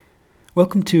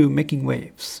Welcome to Making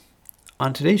Waves.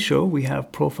 On today's show, we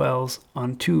have profiles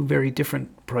on two very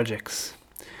different projects.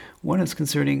 One is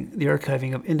concerning the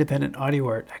archiving of independent audio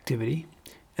art activity,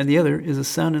 and the other is a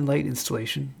sound and light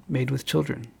installation made with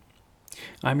children.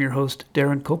 I'm your host,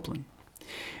 Darren Copeland.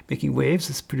 Making Waves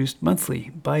is produced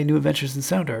monthly by New Adventures in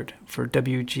Sound Art for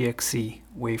WGXC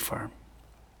Wave Farm.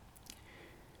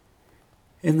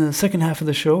 In the second half of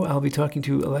the show, I'll be talking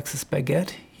to Alexis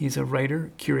Bhagat. He's a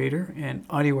writer, curator, and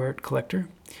audio art collector,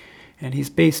 and he's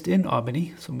based in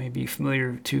Albany, so may be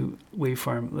familiar to Wave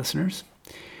Farm listeners.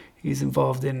 He's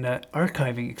involved in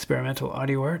archiving experimental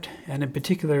audio art, and in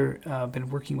particular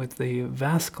been working with the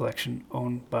vast collection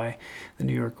owned by the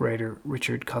New York writer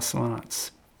Richard Castellanz.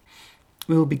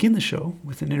 We'll begin the show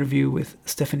with an interview with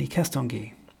Stephanie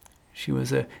Castonguay. She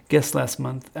was a guest last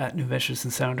month at New Adventures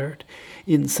in Sound Art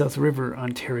in South River,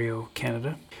 Ontario,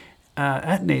 Canada.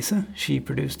 At NASA, she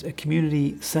produced a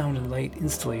community sound and light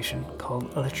installation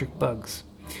called Electric Bugs,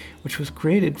 which was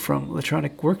created from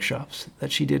electronic workshops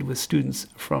that she did with students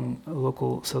from a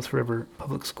local South River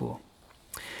public school.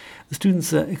 The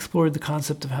students explored the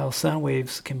concept of how sound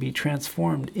waves can be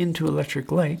transformed into electric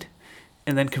light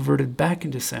and then converted back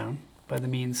into sound by the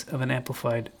means of an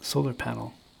amplified solar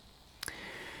panel.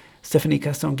 Stephanie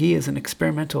Castonguay is an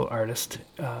experimental artist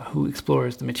who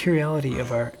explores the materiality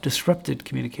of our disrupted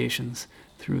communications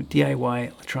through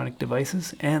DIY electronic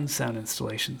devices and sound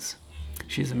installations.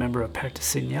 She is a member of Perte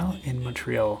Signal in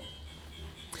Montreal.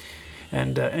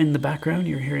 And in the background,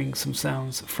 you're hearing some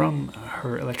sounds from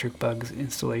her Electric Bugs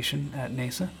installation at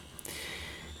NASA.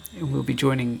 And we'll be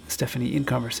joining Stephanie in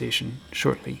conversation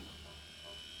shortly.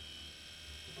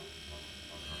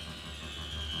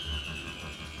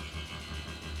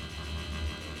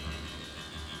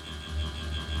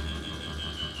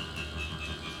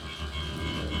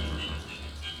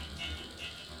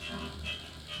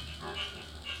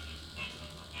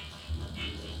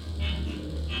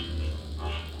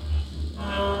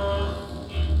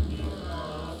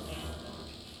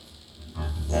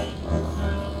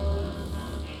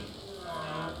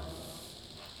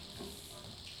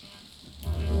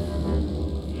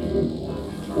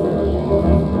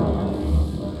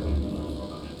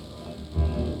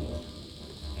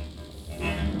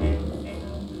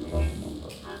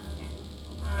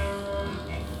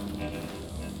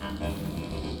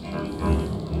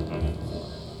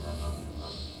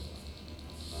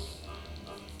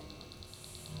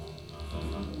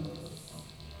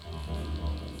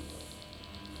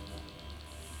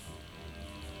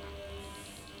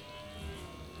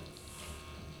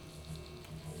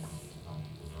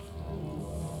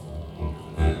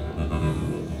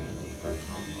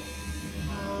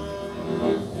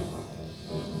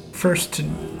 First to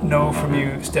know from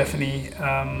you, Stephanie,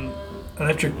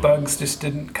 Electric Bugs just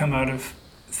didn't come out of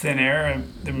thin air.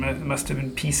 There must have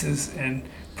been pieces and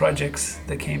projects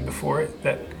that came before it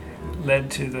that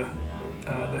led to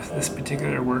this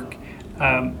particular work.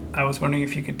 I was wondering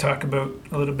if you could talk a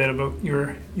little bit about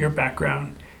your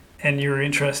background and your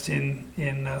interest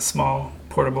in small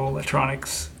portable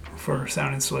electronics for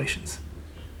sound installations.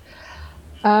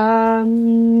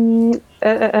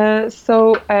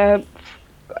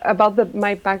 About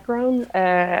my background,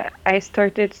 I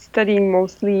started studying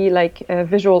mostly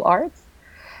visual arts,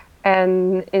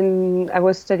 and I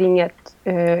was studying at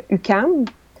UQAM,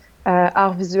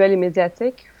 Art Visuel et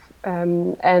Médiatique,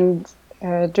 and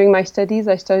during my studies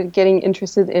I started getting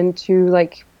interested into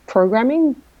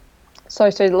programming. So I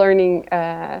started learning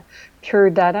Pure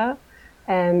Data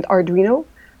and Arduino.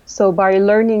 So by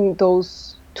learning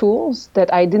those tools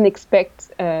that I didn't expect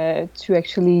to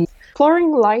actually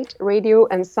exploring light, radio,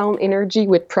 and sound energy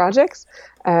with projects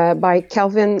by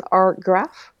Calvin R.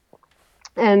 Graff.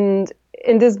 And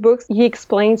in this book, he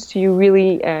explains to you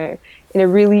really in a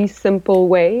really simple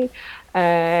way,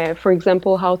 for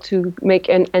example, how to make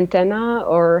an antenna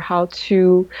or how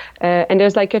to, and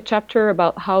there's a chapter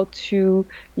about how to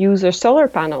use a solar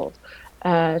panel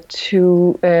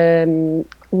to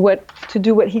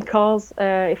do what he calls,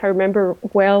 if I remember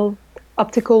well,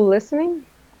 optical listening.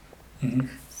 Mm-hmm.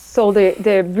 So this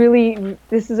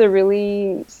is a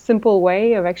really simple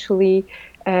way of actually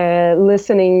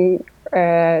listening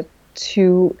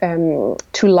to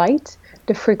light,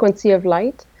 the frequency of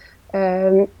light,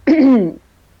 by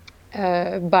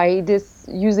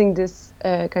using this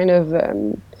kind of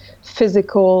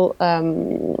physical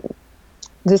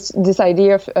this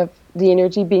idea of the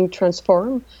energy being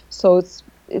transformed. So it's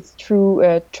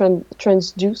through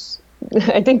transduce.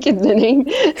 I think it's the name.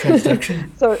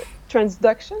 Transduction. So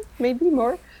transduction, maybe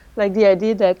more like the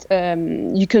idea that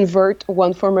you convert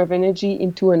one form of energy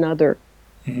into another.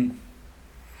 Mm-hmm.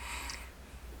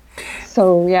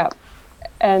 So yeah.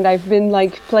 And I've been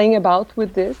like playing about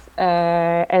with this.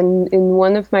 And in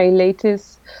one of my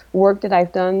latest work that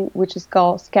I've done, which is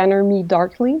called Scanner Me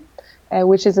Darkly,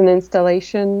 which is an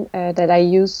installation that I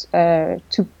use to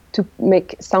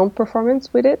make sound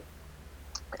performance with it.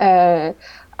 Uh,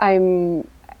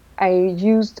 I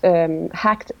used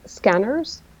hacked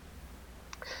scanners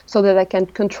so that I can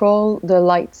control the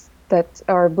lights that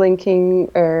are blinking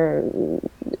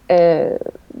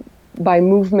by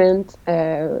movement,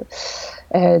 depending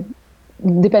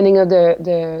on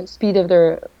the speed of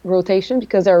their rotation,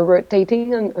 because they're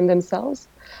rotating on themselves.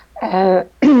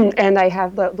 And I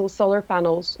have those solar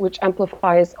panels, which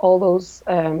amplifies all those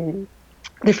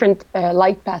different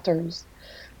light patterns.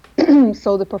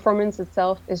 So the performance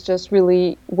itself is just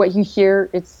really what you hear.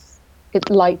 It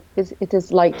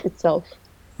is light itself.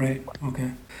 Right.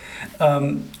 Okay.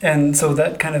 And so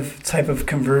that kind of type of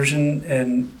conversion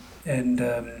and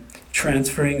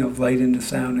transferring of light into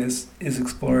sound is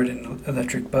explored in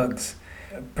electric bugs.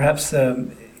 Perhaps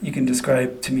you can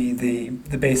describe to me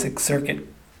the basic circuit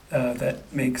that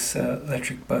makes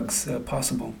electric bugs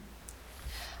possible.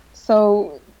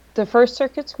 So the first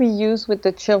circuits we use with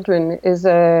the children is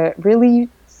a really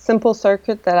simple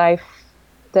circuit that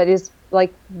is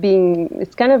like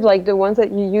it's kind of like the ones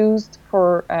that you used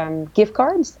for gift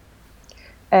cards,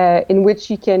 in which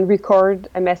you can record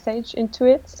a message into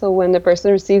it. So when the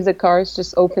person receives the cards,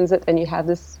 just opens it and you have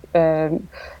this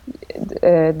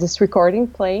this recording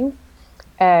playing.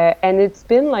 And it's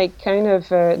been like kind of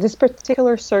this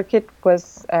particular circuit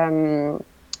was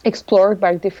explored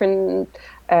by different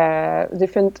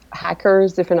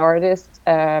hackers, different artists,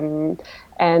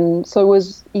 and so it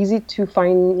was easy to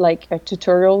find like a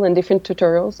tutorial and different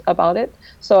tutorials about it.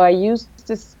 So I used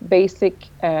this basic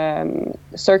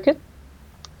circuit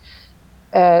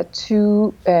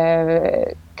to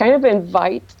kind of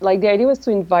invite, like the idea was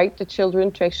to invite the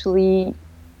children to actually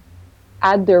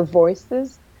add their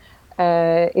voices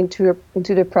into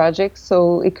the project.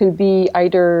 So it could be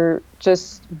either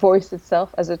just voice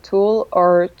itself as a tool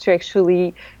or to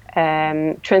actually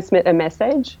transmit a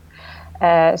message.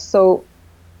 So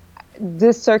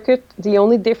this circuit, the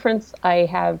only difference I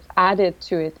have added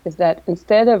to it is that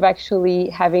instead of actually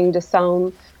having the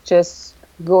sound just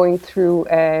going through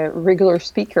a regular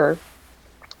speaker,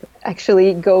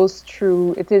 actually goes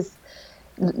through, it is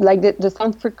like the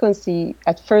sound frequency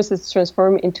at first is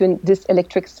transformed into this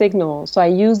electric signal. So I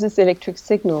use this electric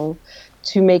signal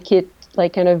to make it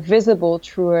like kind of visible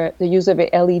through the use of a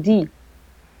LED. Okay.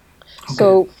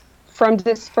 So from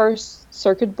this first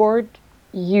circuit board,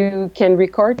 you can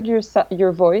record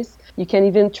your voice. You can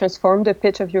even transform the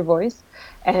pitch of your voice.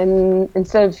 And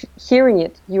instead of hearing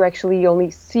it, you actually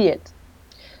only see it.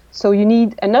 So you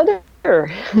need another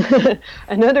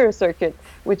another circuit,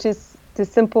 which is the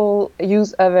simple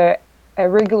use of a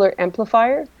regular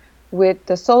amplifier with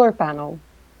the solar panel.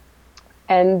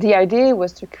 And the idea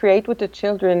was to create with the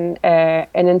children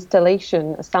an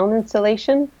installation, a sound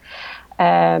installation,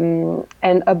 and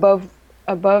above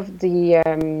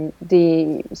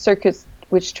the circuits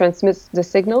which transmits the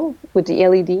signal with the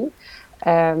LED,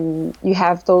 you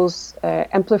have those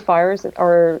amplifiers that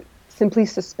are simply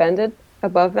suspended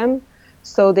above them,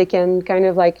 so they can kind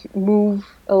of like move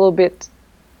a little bit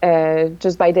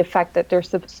just by the fact that they're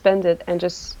suspended, and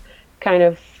just kind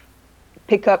of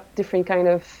pick up different kind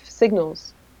of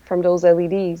signals from those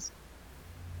LEDs.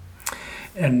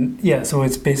 And yeah, so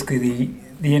it's basically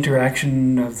the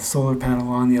interaction of the solar panel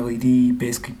on the LED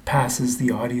basically passes the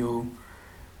audio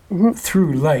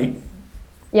through light,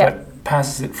 but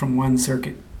passes it from one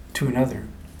circuit to another.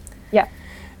 Yeah.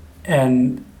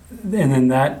 And then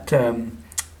that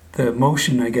the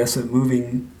motion, I guess, of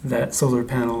moving that solar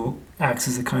panel acts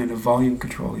as a kind of volume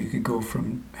control. You could go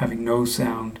from having no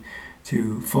sound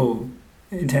to full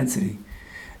intensity,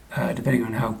 depending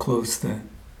on how close the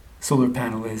solar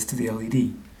panel is to the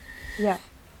LED. Yeah.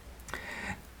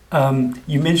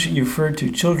 You referred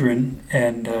to children,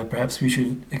 and perhaps we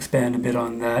should expand a bit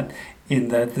on that, in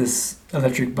that this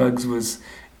Electric Bugs was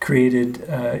created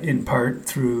in part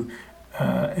through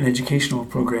an educational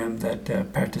program that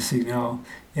Perte Signal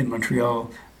in Montreal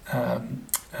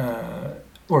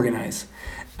organize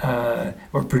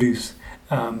or produce.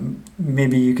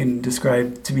 Maybe you can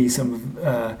describe to me some of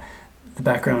the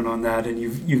background on that, and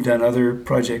you've done other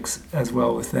projects as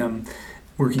well with them,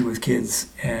 working with kids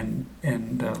and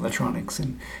electronics.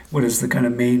 And what is the kind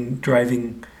of main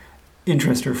driving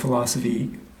interest or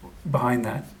philosophy behind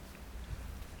that?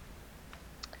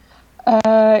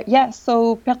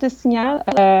 So Perte Signal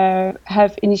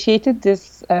have initiated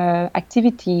this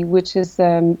activity, which is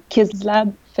Kids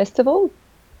Lab Festival.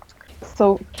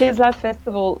 So Kids Lab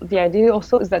Festival, the idea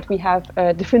also is that we have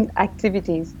different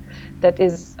activities that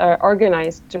is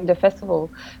organized during the festival.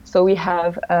 So we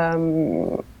have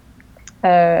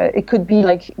it could be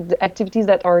like the activities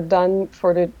that are done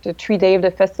for the 3 day of the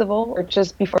festival, or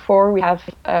just before we have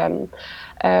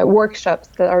workshops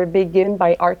that are being given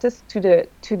by artists to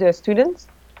the students.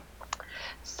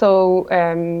 So,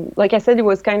 like I said, it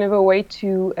was kind of a way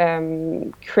to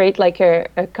create like a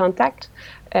contact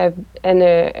and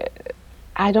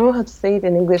I don't know how to say it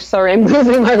in English. Sorry, I'm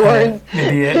losing my words.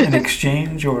 Maybe an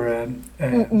exchange or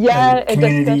Yeah, a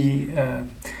community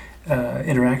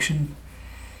interaction.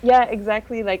 Yeah,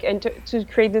 exactly. Like, and to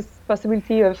create this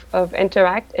possibility of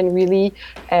interact and really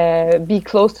be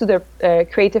close to the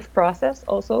creative process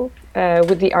also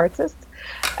with the artist.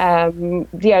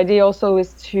 The idea also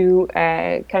is to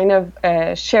kind of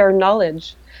share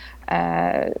knowledge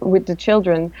with the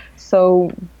children. So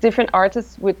different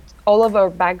artists with all of our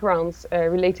backgrounds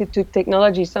related to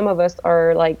technology. Some of us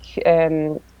are like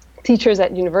teachers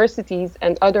at universities,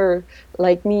 and other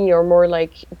like me are more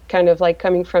like kind of like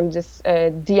coming from this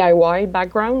DIY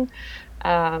background.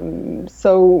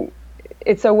 So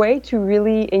it's a way to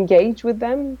really engage with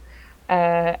them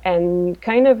and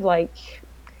kind of like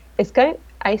it's kind.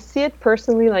 I see it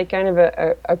personally like kind of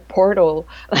a portal,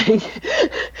 like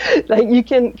like you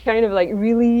can kind of like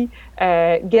really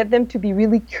get them to be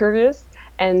really curious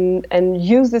and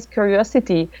use this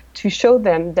curiosity to show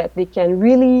them that they can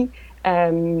really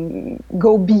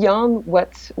go beyond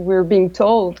what we're being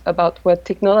told about what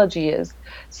technology is.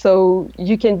 So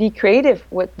you can be creative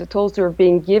with the tools you're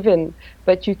being given,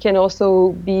 but you can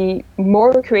also be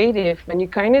more creative when you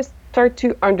kind of start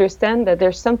to understand that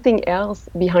there's something else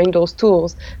behind those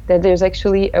tools, that there's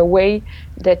actually a way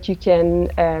that you can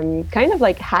kind of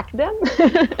like hack them,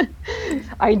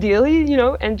 ideally,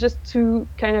 and just to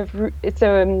kind of, it's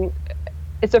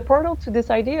a portal to this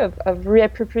idea of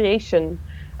reappropriation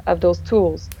of those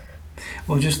tools.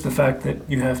 Well, just the fact that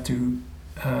you have to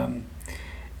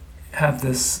have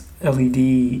this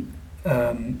LED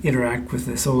interact with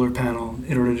the solar panel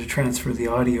in order to transfer the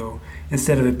audio,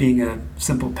 instead of it being a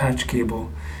simple patch cable.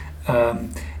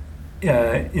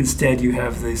 Instead, you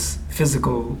have this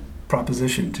physical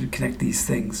proposition to connect these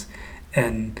things,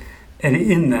 and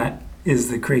in that is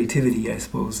the creativity, I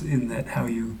suppose. In that, how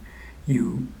you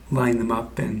line them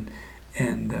up and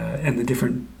the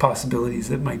different possibilities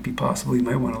that might be possible. You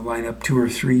might want to line up 2 or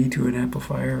 3 to an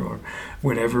amplifier or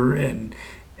whatever, and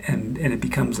it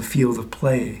becomes a field of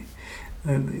play.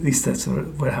 At least that's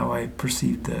how I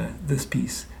perceived this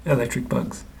piece, Electric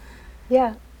Bugs.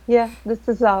 Yeah, this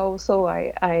is how also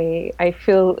I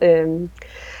feel, and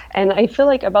I feel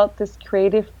like about this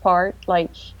creative part,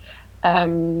 like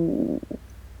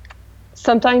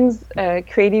sometimes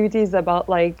creativity is about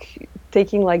like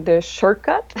taking like the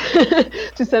shortcut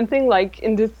to something. Like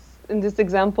in this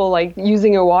example, like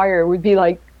using a wire would be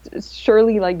like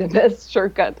surely like the best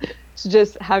shortcut to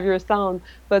just have your sound,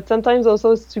 but sometimes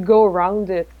also is to go around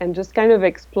it and just kind of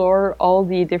explore all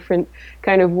the different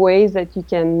kind of ways that you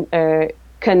can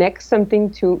connect something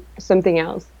to something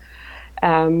else.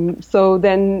 So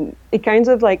then it kind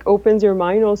of like opens your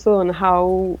mind also on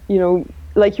how,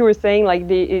 like you were saying, like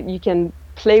you can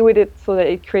play with it so that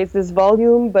it creates this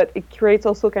volume, but it creates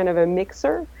also kind of a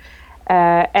mixer.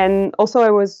 And also I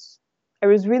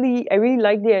really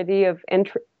like the idea of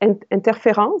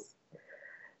interference.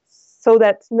 So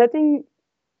that's nothing,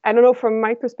 I don't know, from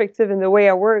my perspective and the way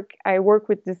I work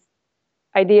with this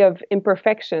idea of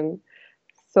imperfection.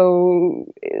 So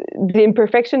the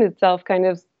imperfection itself kind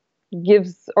of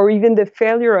gives, or even the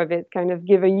failure of it, kind of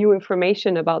give a new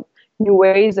information about new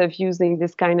ways of using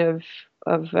this kind of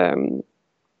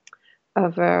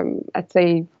I'd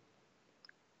say,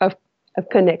 of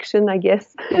connection, I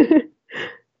guess.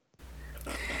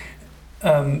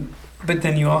 But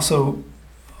then you also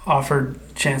offered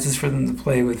chances for them to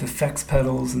play with effects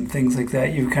pedals and things like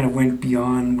that. You kind of went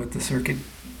beyond what the circuit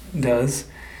does.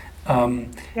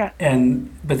 Yeah.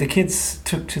 But the kids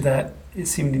took to that. It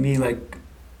seemed to me like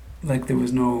there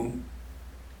was no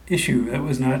issue. That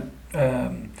was not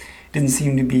didn't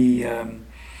seem to be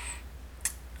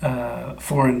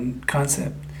foreign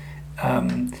concept.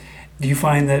 Do you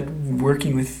find that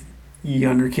working with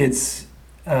younger kids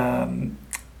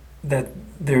that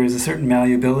there is a certain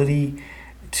malleability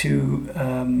to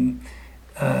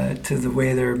the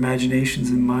way their imaginations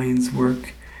and minds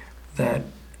work that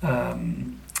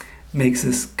makes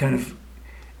this kind of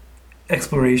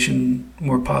exploration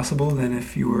more possible than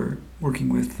if you were working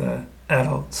with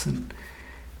adults?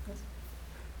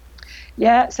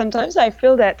 Yeah, sometimes I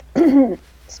feel that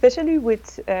especially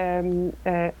with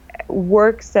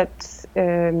works that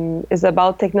is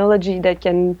about technology that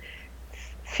can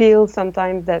feel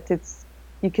sometimes that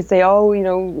you could say, oh,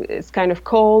 it's kind of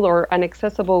cold or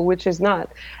inaccessible, which is not.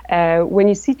 When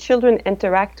you see children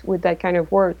interact with that kind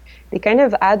of work, they kind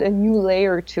of add a new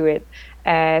layer to it.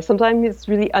 Sometimes it's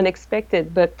really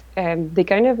unexpected, but they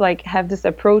kind of like have this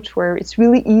approach where it's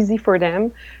really easy for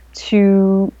them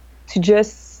to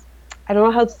just, I don't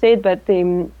know how to say it, but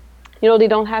they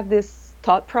don't have this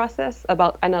thought process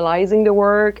about analyzing the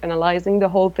work, analyzing the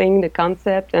whole thing, the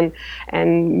concept, and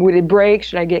would it break?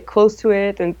 Should I get close to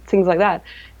it? And things like that.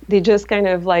 They just kind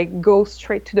of like go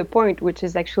straight to the point, which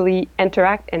is actually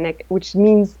interact, and which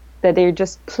means that they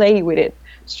just play with it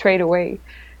straight away.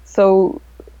 So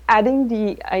adding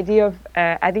the idea of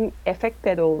adding effect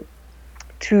pedal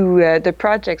to the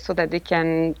project so that they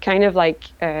can kind of like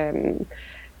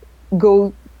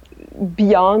go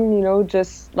beyond,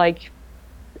 just like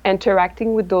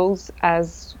interacting with those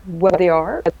as what they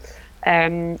are.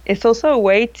 It's also a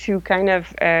way to kind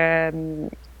of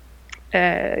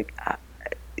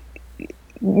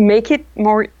make it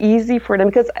more easy for them,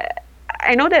 because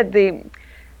I know that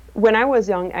when I was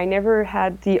young, I never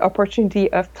had the opportunity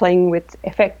of playing with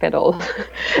effect pedals.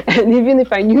 And even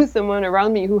if I knew someone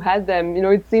around me who had them,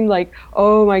 it seemed like,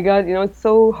 oh my God, it's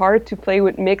so hard to play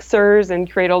with mixers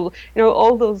and create all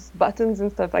those buttons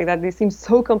and stuff like that. They seem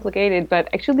so complicated, but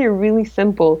actually they're really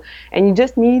simple. And you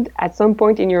just need, at some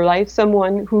point in your life,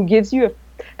 someone who gives you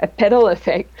a pedal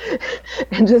effect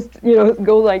and just,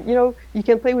 go like, you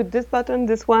can play with this button,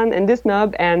 this one, and this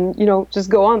knob, and, just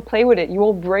go on, play with it. You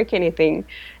won't break anything.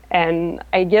 And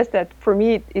I guess that for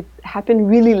me, it happened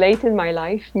really late in my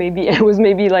life. Maybe I was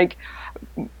like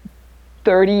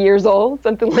 30 years old,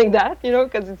 something like that,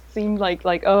 because it seemed like,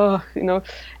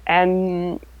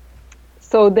 and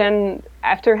so then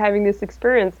after having this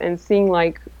experience and seeing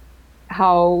like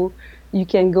how you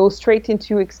can go straight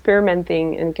into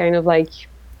experimenting and kind of like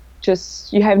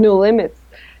just, you have no limits,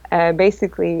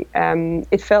 basically,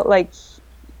 it felt like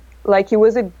it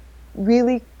was a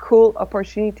really cool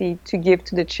opportunity to give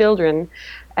to the children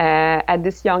at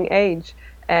this young age,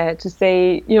 to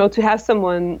say, to have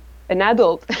someone, an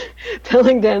adult,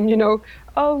 telling them,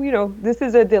 oh, this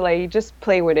is a delay, just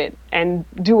play with it and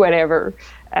do whatever,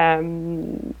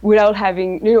 without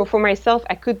having, for myself,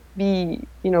 I could be,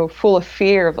 full of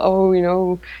fear of,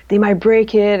 oh, they might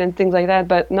break it and things like that.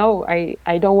 But no,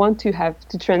 I don't want to have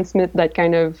to transmit that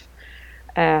kind of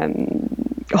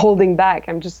holding back.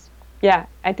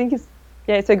 I think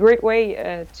it's a great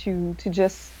way to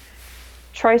just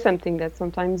try something that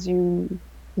sometimes you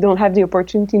don't have the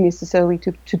opportunity necessarily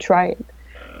to try it.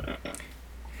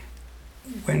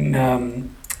 When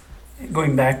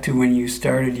going back to when you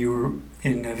started, you were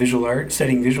in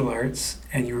studying visual arts,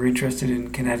 and you were interested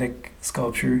in kinetic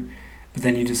sculpture, but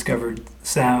then you discovered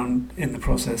sound in the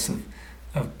process of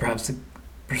perhaps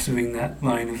pursuing that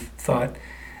line of thought.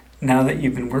 Now that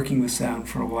you've been working with sound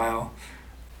for a while,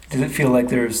 does it feel like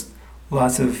there's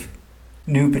lots of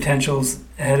new potentials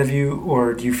ahead of you,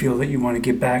 or do you feel that you want to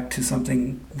get back to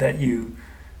something that you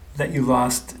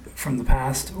lost from the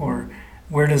past, or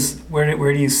where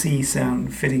do you see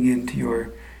sound fitting into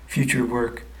your future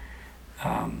work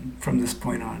from this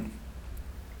point on?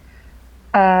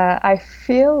 I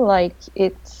feel like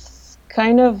it's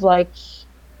kind of like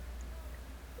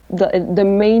the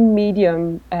main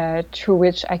medium through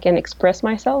which I can express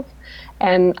myself.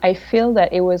 And I feel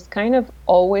that it was kind of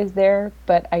always there,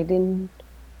 but I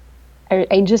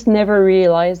just never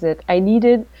realized it. I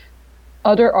needed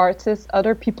other artists,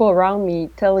 other people around me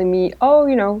telling me, oh,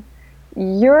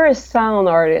 you're a sound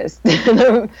artist.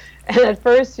 And at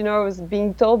first, I was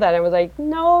being told that. I was like,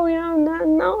 no,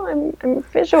 no, I'm a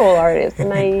visual artist.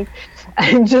 And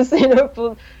I'm just,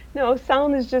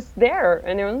 sound is just there.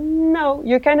 And they were, no,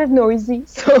 you're kind of noisy,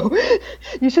 so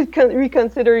you should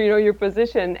reconsider, your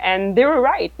position. And they were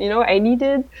right. I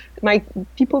needed my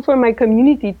people from my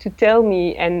community to tell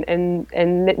me and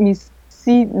let me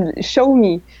show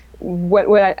me what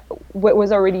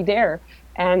was already there.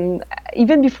 And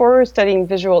even before studying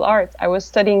visual arts, I was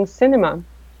studying cinema.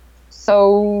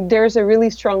 So there's a really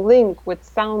strong link with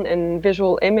sound and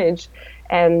visual image.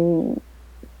 And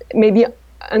maybe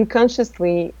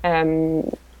unconsciously,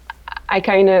 I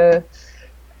kind of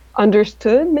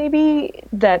understood maybe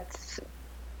that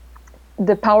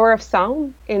the power of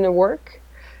sound in a work.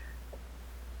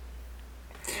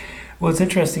 Well, it's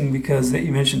interesting because that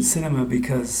you mentioned cinema,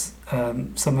 because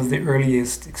some of the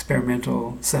earliest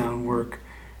experimental sound work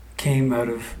came out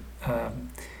of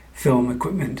film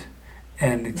equipment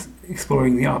and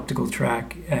exploring the optical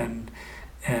track and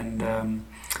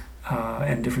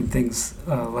different things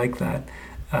like that.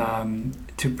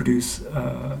 to produce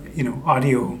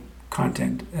audio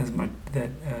content as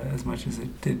much as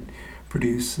it did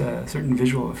produce certain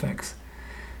visual effects.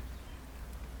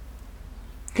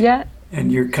 Yeah.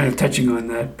 And you're kind of touching on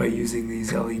that by using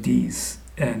these LEDs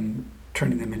and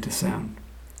turning them into sound.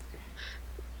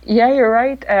 Yeah, you're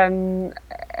right. And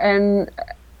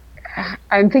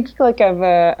I'm thinking like of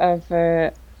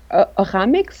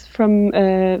Oramix from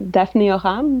Daphne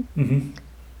Oram. Mm-hmm.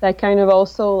 That kind of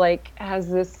also like has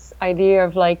this idea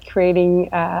of like creating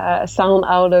sound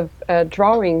out of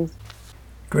drawings.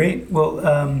 Great.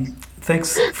 Well,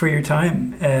 thanks for your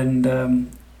time, and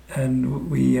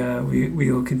we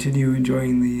will continue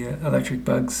enjoying the electric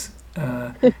bugs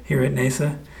here at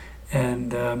NESA,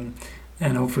 and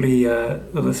hopefully the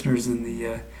listeners in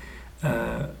the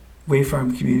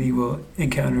Wavefarm community will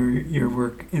encounter your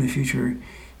work in the future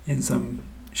in some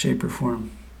shape or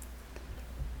form.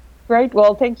 Right.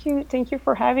 Well, thank you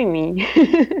for having me.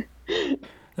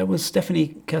 That was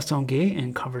Stephanie Castonguay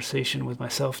in conversation with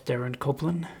myself, Darren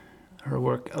Copeland. Her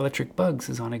work, Electric Bugs,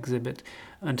 is on exhibit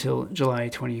until July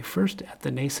 21st at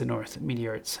the NESA North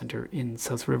Media Arts Centre in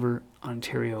South River,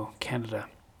 Ontario, Canada.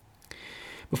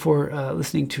 Before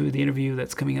listening to the interview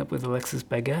that's coming up with Alexis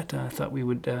Bhagat, I thought we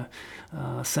would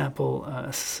sample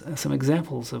some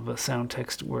examples of sound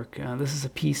text work. This is a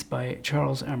piece by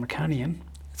Charles Amerkanian.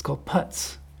 It's called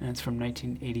Putz, and it's from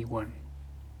 1981.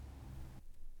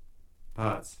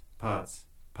 Putz, putz,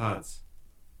 putz,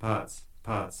 putz,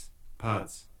 putz,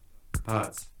 putz,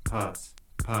 putz, putz,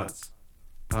 putz,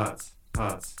 putz,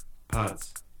 putz,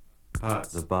 putz,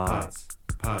 putz, the by,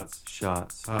 putz,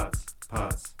 shots, putz,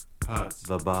 putz, putz,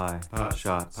 the by, putz,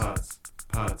 shots, putz,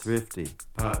 putz, thrifty,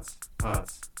 putz,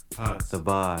 putz, putz, the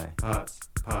by, putz,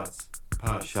 putz,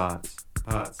 putz, shots,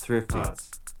 putz, thrifty, putz,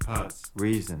 putz,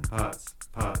 reason, putz,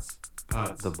 putz,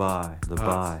 putz, the by,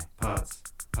 putz,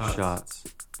 putz, shots,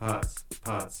 putz,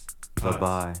 putz, the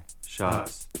by,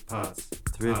 shots, putz,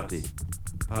 thrifty,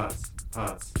 putz,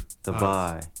 putz, the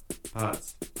by,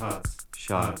 putz, putz,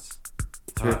 shots,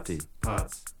 thrifty,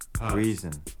 putz,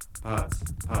 reason, putz,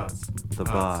 putz, the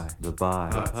by,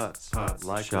 putz,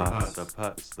 like shots, the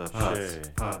putz, the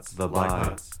putz, putz, the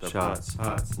by, the shots,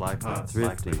 putz, likely,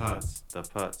 thrifty, putz, the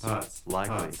putz,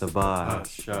 likely, the by,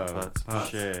 show, putz,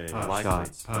 shay,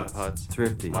 shots, putz,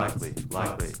 thrifty, likely,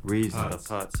 reason, the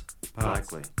putz,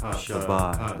 likely,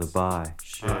 the by,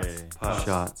 shay,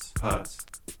 shots, putz,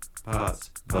 putz,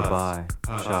 the by,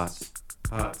 shots,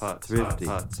 putz, thrifty,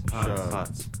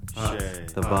 putz, shay,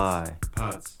 the by,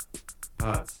 putz,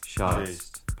 putz,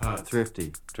 shots, putz,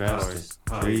 thrifty,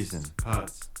 drastic, reason,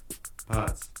 putz,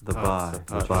 putz, the by,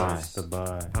 the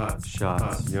by, putz,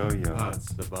 shots, yo-yo, putz,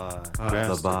 the by,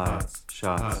 the by, drastic,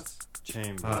 shots,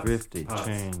 chamber, thrifty,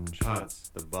 change,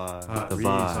 the by, the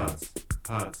by,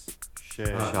 putz, shay,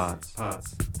 shots,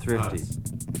 putz, thrifty,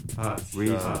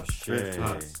 reason,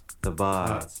 shay, the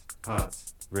by,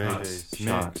 putz, race,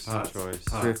 shots, choice,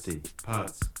 thrifty,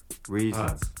 putz,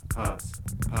 reason, putz,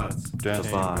 the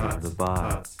by, the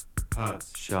by,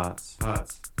 putz, shots,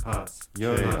 putz,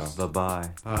 yo-yo, the by,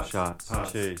 shots,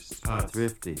 chase,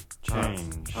 thrifty,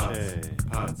 change, shay,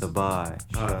 the by,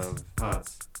 shove,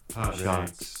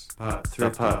 shots,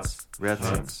 thrifty,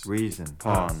 retzin, reason,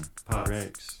 pawn,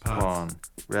 rakes, pawn,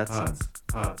 retzin,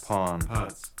 pawn,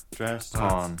 dressed,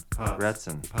 pawn,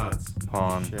 retzin,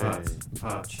 pawn, shay,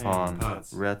 pawn,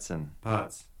 retzin,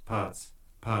 putz,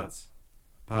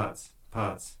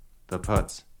 the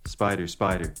putz,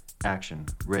 spider, action,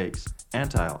 rakes,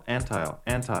 antile,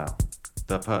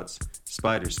 the putz,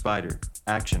 spider,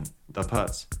 action, the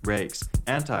putz, rakes,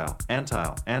 antile,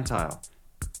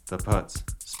 the putz,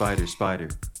 spider,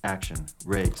 action,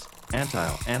 rakes,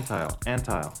 antile,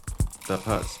 the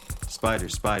putz,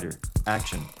 spider,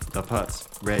 action, the putz,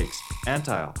 rakes,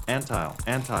 antile,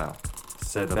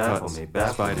 Said the baffle putz, me,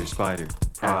 baffle me. spider,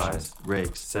 Prize. action,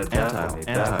 rakes, Said baffle me,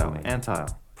 baffle me. antile,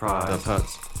 Prize. the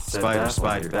putz, Said baffle me,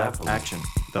 spider, baffle me. action,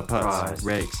 the putz, Prize.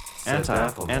 rakes, Said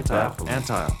baffle me, baffle me.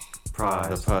 antile, Prize.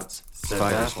 the putz, Said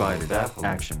baffle me, spider, baffle me.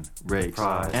 action, rakes,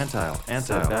 Prize. antile,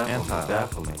 Said baffle me,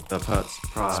 baffle me. the putz,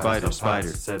 Prize. spider, The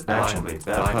putz. Said action, likely,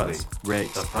 the likely. putz,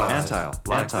 rakes, The prize. antile,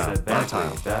 Said baffle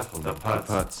me, baffle me. the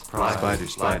putz,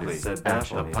 Prize. spider, Likely. Said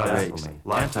action, baffle me, the baffle rakes, me.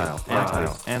 Likely. antile,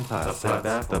 Prize. antile, Said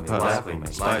baffle the me, putz, baffle me.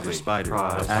 Likely. spider,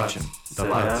 Prize. action, the Said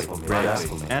putz, baffle me, rakes,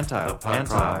 baffle me. antile,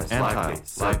 Prize. Likely.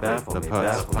 Said baffle the me, putz,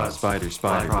 baffle me. spider,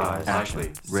 Prize. action,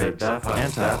 Likely. Said rakes, baffle me,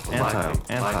 antile, baffle me.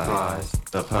 Likely. Prize.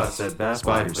 the putz, Said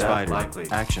baffle me, spider, likely.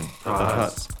 action, the Prize.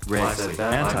 putz, rakes, Said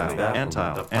baffle me, baffle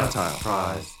me. antile,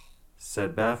 Prize.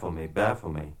 Said baffle me,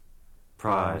 baffle me.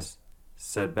 Prize.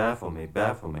 Said baffle me,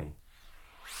 baffle me.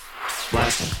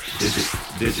 blasting, digit,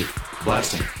 digit,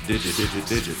 blasting, digit, digit,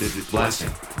 digit, digit, blasting,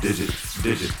 digit,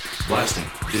 digit, blasting,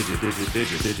 digit, digit,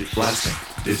 digit, digit, blasting,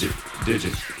 digit,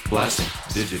 digit, blasting,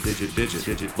 digit, digit, digit,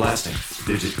 digit, blasting,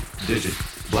 digit, digit,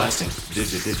 blasting,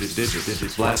 digit, digit, digit,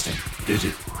 digit, blasting,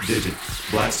 digit, digit,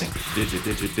 blasting, digit,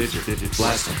 digit, digit, digit,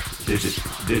 blasting, digit,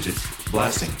 digit,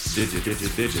 blasting, digit, digit,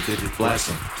 digit, digit,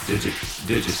 blasting, digit,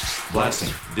 digit,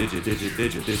 blasting, digit, digit,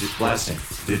 digit, digit, blasting,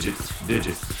 digit, digit,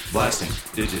 blasting,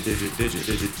 digit, digit, digit,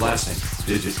 digit, blasting,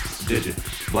 digit, digit,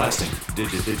 blasting,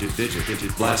 digit, digit, digit,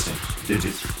 digit, blasting,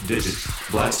 digit, digit,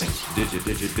 blasting, digit,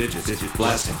 digit, digit, digit,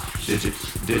 blasting, digit,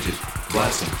 digit,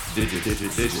 blasting, digit,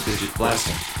 digit, digit, digit,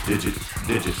 blasting, digit,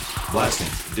 digit,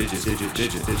 blasting, digit, digit,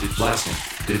 digit, digit, blasting,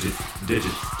 digit,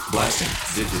 digit, blasting,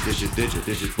 digit, digit, digit,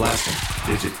 digit, blasting,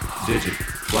 digit, digit,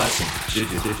 blasting,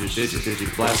 digit, digit, digit, digit,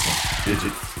 blasting,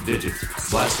 digit, digit,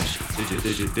 blasting, digit,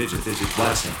 digit, digit, digit,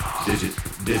 blasting, digit,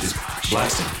 digit,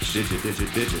 blasting, digit,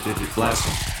 digit, digit, digit,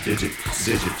 blasting, digit,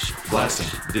 digit, blasting,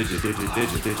 digit, digit,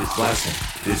 digit, digit, blasting,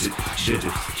 digit, digit,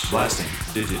 blasting,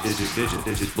 digit, digit, digit,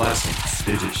 digit, blasting,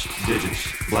 digit, digit,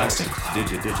 blasting, digit,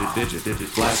 digit, digit, digit,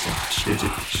 blasting,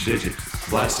 digit, digit,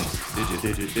 blasting, digit,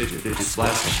 digit, digit, digit,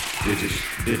 blasting, digit,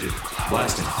 digit,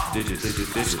 blasting, digit,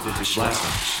 digit, digit, digit, blasting,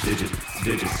 digit,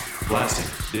 digit, blasting,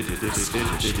 digit, digit,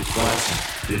 digit, digit, blasting,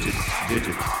 digit,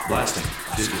 digit, blasting,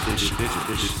 digit, digit, digit,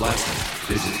 digit, blasting,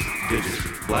 digit,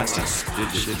 digit, blasting,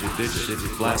 digit, digit, digit,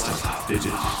 digit, blasting,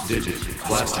 digit, digit,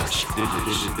 blasting, digit,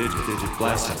 digit, digit, digit,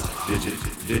 blasting, digit,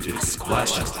 digit,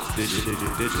 blasting, digit,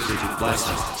 digit, digit, digit,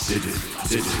 blasting, digit,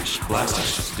 digit, blasting,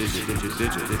 digit, digit,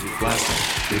 digit, digit, blasting,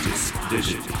 digit,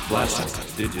 digit, blasting,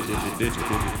 digit, digit, digit,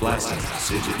 digit, blasting,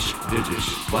 digit,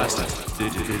 digit, blasting,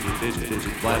 digit, digit, digit,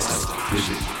 digit, blasting,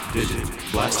 digit, digit,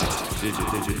 blasting, digit,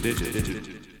 digit, digit,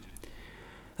 digit.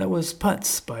 That was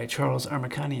Putz by Charles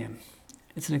Armacanian.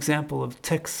 It's an example of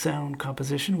text-sound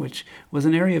composition, which was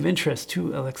an area of interest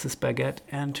to Alexis Bhagat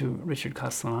and to Richard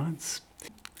Castellanets.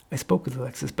 I spoke with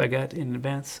Alexis Bhagat in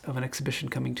advance of an exhibition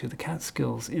coming to the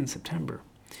Catskills in September,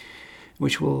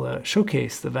 which will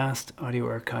showcase the vast audio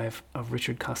archive of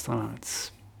Richard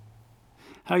Castellanets.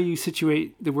 How you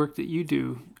situate the work that you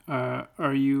do?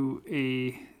 Are you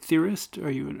a theorist?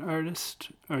 Are you an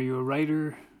artist? Are you a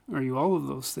writer? Are you all of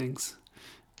those things?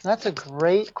 That's a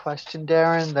great question,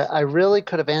 Darren, that I really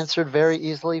could have answered very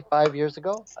easily 5 years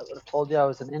ago. I would have told you I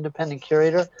was an independent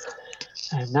curator.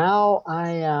 And now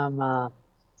I'm an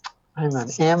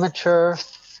amateur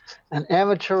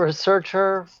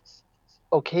researcher,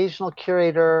 occasional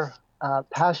curator,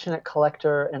 passionate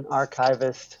collector and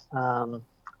archivist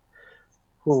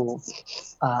who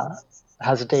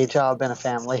has a day job and a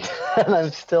family, and I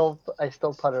still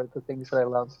putter at the things that I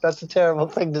love. That's a terrible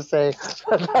thing to say,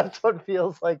 but that's what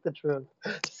feels like the truth.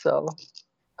 So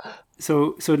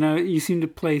now you seem to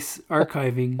place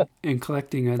archiving and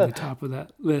collecting at the top of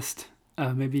that list.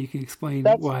 Maybe you can explain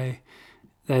why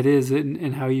that is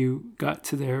and how you got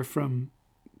to there from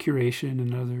curation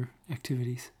and other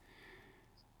activities.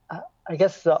 I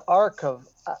guess the arc of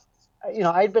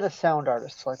I'd been a sound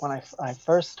artist. Like when I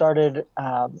first started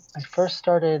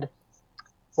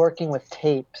working with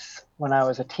tapes when I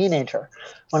was a teenager,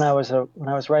 when I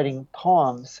was writing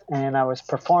poems and I was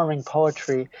performing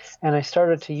poetry, and I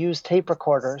started to use tape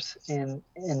recorders in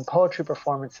poetry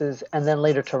performances, and then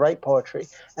later to write poetry.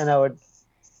 And I would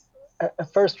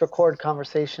first record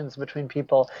conversations between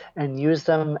people and use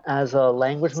them as a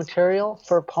language material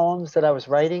for poems that I was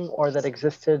writing or that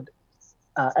existed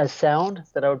as sound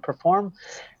that I would perform.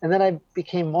 And then I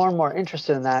became more and more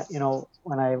interested in that,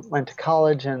 when I went to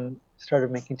college and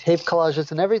started making tape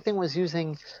collages, and everything was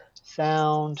using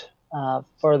sound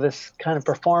for this kind of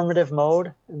performative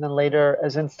mode, and then later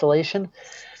as installation.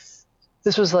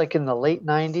 This was like in the late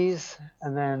 90s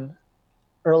and then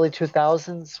early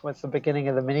 2000s with the beginning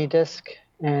of the mini disc.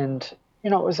 And,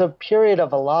 it was a period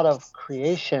of a lot of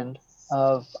creation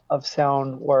of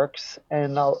sound works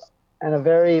and a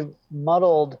very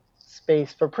muddled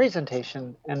space for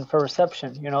presentation and for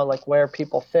reception, like where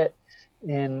people fit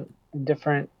in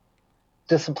different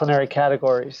disciplinary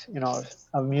categories,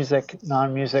 of music,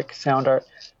 non-music, sound art.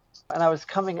 And I was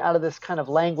coming out of this kind of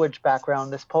language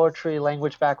background, this poetry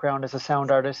language background as a sound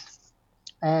artist.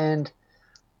 And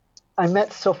I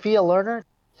met Sophia Lerner.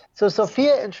 So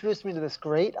Sophia introduced me to this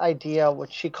great idea,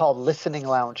 which she called listening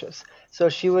lounges. So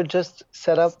she would just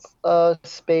set up a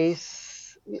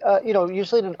space,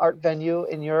 usually in an art venue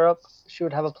in Europe. She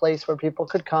would have a place where people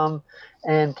could come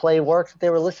and play work that they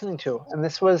were listening to. And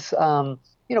this was,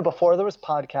 before there was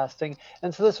podcasting.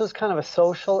 And so this was kind of a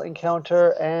social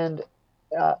encounter and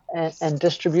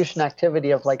distribution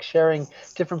activity of like sharing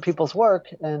different people's work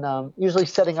and usually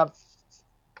setting up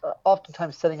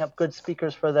oftentimes setting up good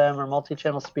speakers for them or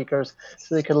multi-channel speakers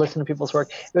so they could listen to people's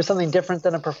work. It was something different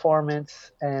than a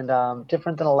performance and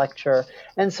different than a lecture.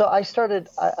 And so I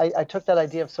took that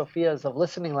idea of Sophia's, of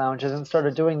listening lounges, and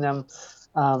started doing them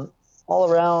all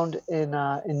around in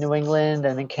New England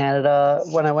and in Canada.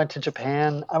 When I went to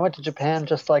Japan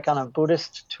just like on a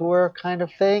Buddhist tour kind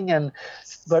of thing,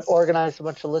 but organized a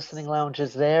bunch of listening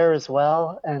lounges there as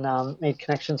well, and made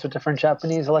connections with different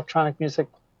Japanese electronic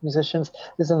musicians.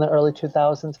 This is in the early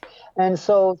 2000s. And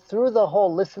so through the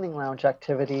whole listening lounge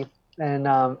activity and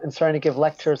starting to give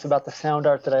lectures about the sound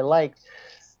art that I liked,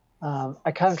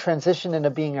 I kind of transitioned into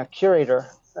being a curator.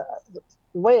 The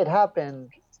way it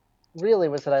happened really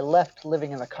was that I left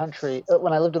living in the country.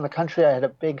 When I lived in the country, I had a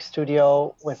big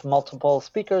studio with multiple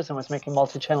speakers and was making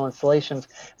multi-channel installations.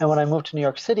 And when I moved to New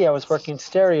York City, I was working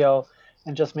stereo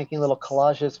and just making little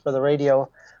collages for the radio,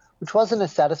 which wasn't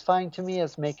as satisfying to me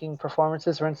as making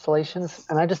performances or installations.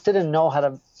 And I just didn't know how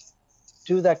to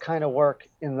do that kind of work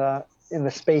in the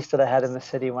space that I had in the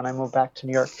city when I moved back to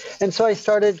New York. And so I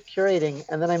started curating,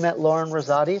 and then I met Lauren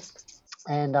Rosati,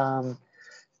 and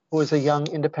who was a young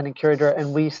independent curator,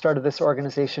 and we started this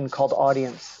organization called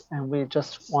Audience, and we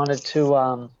just wanted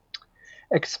to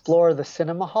explore the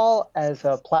cinema hall as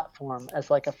a platform, as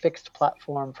like a fixed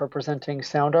platform for presenting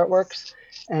sound artworks.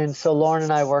 And so Lauren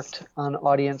and I worked on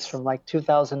Audience from like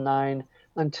 2009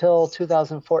 until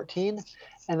 2014,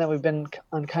 and then we've been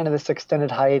on kind of this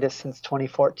extended hiatus since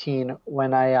 2014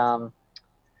 when I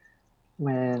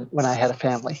when I had a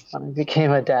family, when I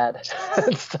became a dad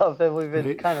and stuff. And we've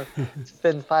been it's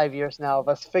been 5 years now of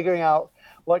us figuring out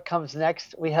what comes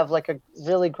next. We have like a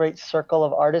really great circle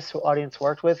of artists who Audience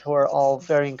worked with, who are all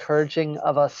very encouraging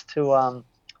of us to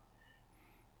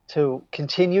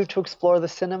continue to explore the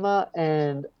cinema.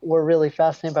 And we're really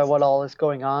fascinated by what all is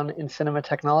going on in cinema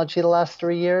technology the last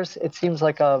 3 years. It seems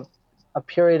like a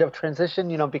period of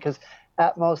transition, because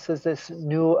Atmos is this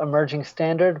new emerging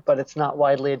standard, but it's not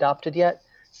widely adopted yet.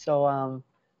 So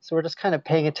we're just kind of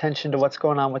paying attention to what's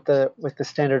going on with the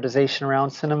standardization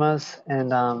around cinemas and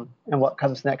what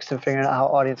comes next, and figuring out how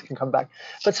Audience can come back.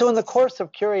 But so in the course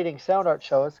of curating sound art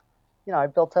shows, I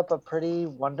built up a pretty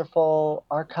wonderful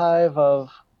archive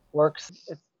of works.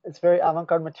 It's very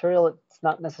avant-garde material. It's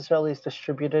not necessarily as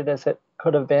distributed as it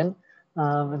could have been.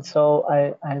 And so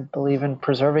I believe in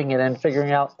preserving it and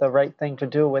figuring out the right thing to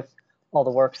do with all the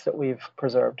works that we've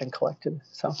preserved and collected.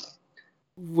 So,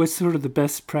 what's sort of the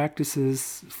best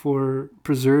practices for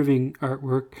preserving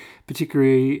artwork,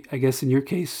 particularly, I guess, in your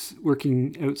case,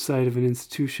 working outside of an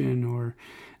institution or,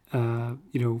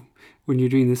 when you're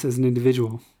doing this as an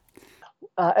individual?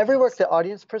 Every work that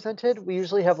Audience presented, we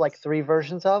usually have like 3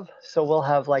 versions of. So we'll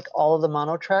have like all of the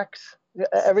mono tracks.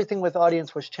 Everything with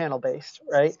Audience was channel-based,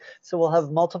 right? So we'll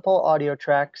have multiple audio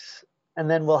tracks, and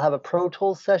then we'll have a Pro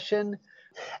Tools session.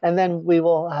 And then we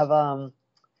will have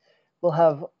we'll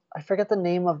have, I forget the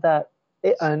name of that.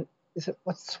 Is it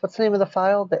what's the name of the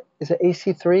file? Is it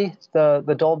AC3,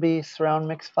 the Dolby surround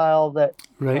mix file that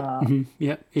right?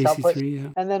 Yeah, AC3. Yeah.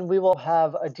 And then we will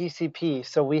have a DCP.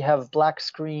 So we have black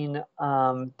screen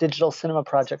digital cinema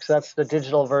project. So that's the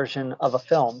digital version of a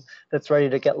film that's ready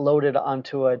to get loaded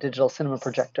onto a digital cinema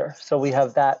projector. So we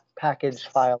have that package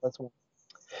file as well.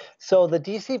 So the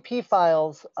DCP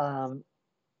files,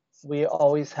 we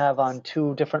always have on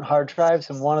 2 different hard drives,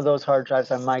 and one of those hard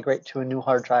drives I migrate to a new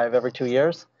hard drive every 2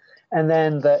 years. And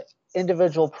then the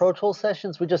individual Pro Tools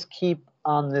sessions, we just keep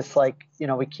on this,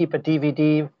 we keep a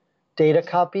DVD data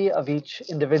copy of each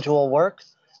individual work,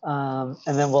 and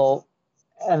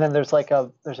then there's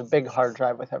a big hard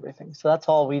drive with everything. So that's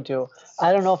all we do.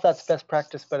 I don't know if that's best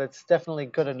practice, but it's definitely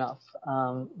good enough.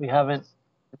 We haven't.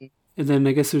 And then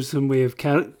I guess there's some way of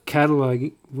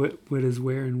cataloging what is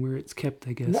where and where it's kept,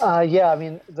 I guess. Yeah, I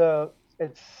mean,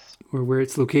 it's... Or where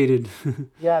it's located.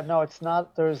 Yeah, no, it's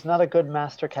not. There's not a good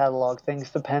master catalog. Things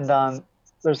depend on...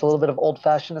 There's a little bit of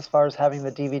old-fashioned as far as having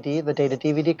the DVD, the data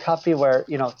DVD copy, where,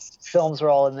 films are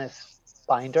all in this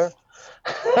binder.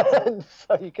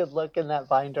 So you could look in that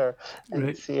binder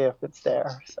and see if it's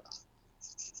there. So,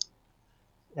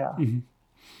 yeah. Mm-hmm.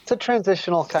 It's a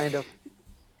transitional kind of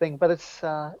thing, but it's.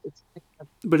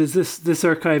 But is this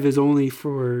archive is only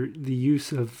for the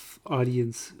use of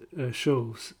Audience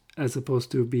shows, as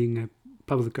opposed to being a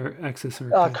public access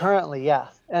archive? Currently, yeah.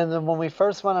 And then when we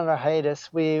first went on our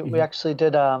hiatus, we actually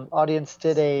did Audience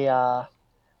did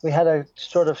we had a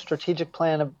sort of strategic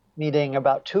plan meeting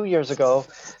about 2 years ago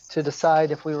to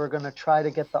decide if we were going to try to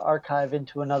get the archive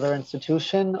into another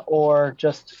institution or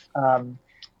just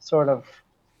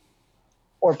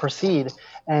or proceed.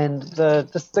 And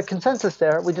the consensus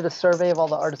there, we did a survey of all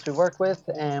the artists we work with,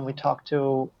 and we talked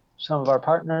to some of our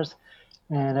partners,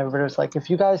 And everybody was like, if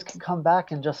you guys can come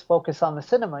back and just focus on the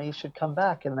cinema, you should come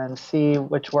back and then see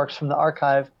which works from the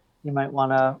archive you might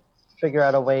want to figure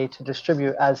out a way to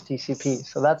distribute as DCP.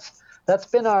 So that's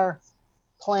been our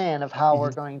plan of how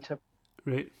we're going to.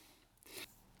 Right.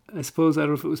 I suppose, I don't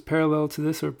know if it was parallel to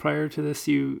this or prior to this,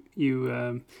 you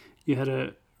had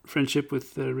a friendship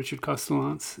with Richard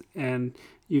Castellance, and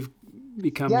you've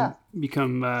become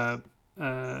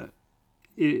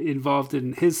involved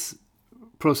in his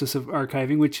process of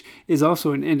archiving, which is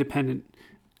also an independent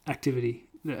activity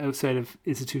outside of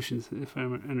institutions, if I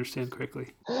understand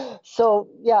correctly. So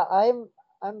yeah, I'm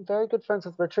very good friends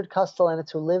with Richard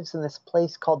Castellantis, who lives in this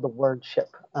place called the Word Ship.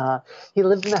 He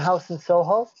lived in a house in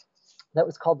Soho that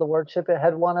was called the Word Ship. It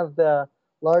had one of the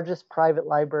largest private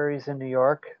libraries in New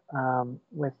York,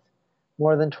 with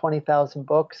more than 20,000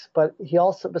 books. But he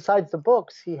also, besides the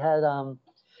books, he had a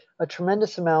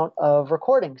tremendous amount of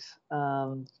recordings.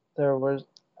 There was,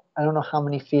 I don't know how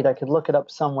many feet, I could look it up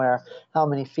somewhere, how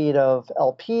many feet of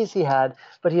LPs he had,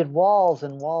 but he had walls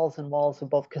and walls and walls of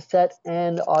both cassette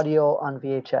and audio on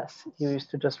VHS. He used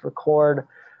to just record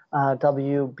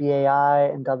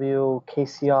WBAI and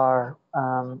WKCR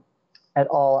at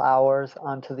all hours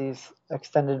onto these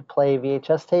extended play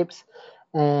VHS tapes.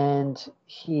 And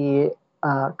he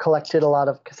collected a lot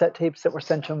of cassette tapes that were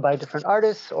sent to him by different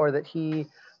artists, or that he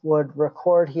would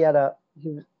record. He had a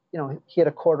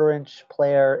 1/4-inch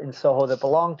player in Soho that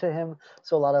belonged to him.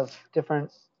 So a lot of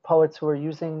different poets who were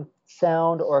using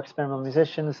sound or experimental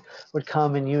musicians would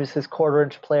come and use his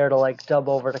 1/4-inch player to like dub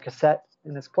over to cassette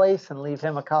in his place and leave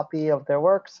him a copy of their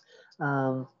works.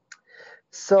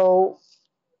 So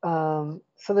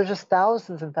there's just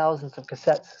thousands and thousands of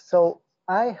cassettes. So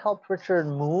I helped Richard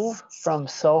move from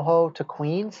Soho to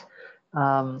Queens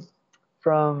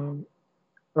from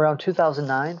around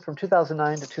 2009, from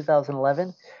 2009 to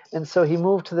 2011. And so he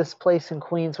moved to this place in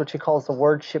Queens, which he calls the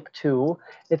Word Ship 2.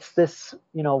 It's this,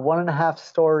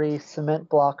 1.5-story cement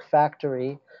block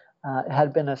factory. It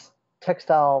had been a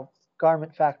textile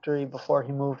garment factory before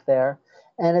he moved there.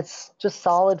 And it's just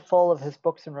solid full of his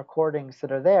books and recordings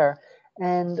that are there.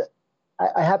 And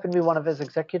I happen to be one of his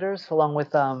executors, along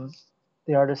with the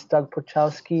artists Doug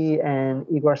Puchowski and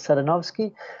Igor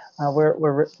Sadanovsky.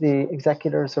 We're the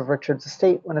executors of Richard's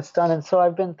estate when it's done. And so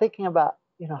I've been thinking about,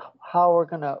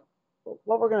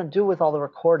 what we're gonna do with all the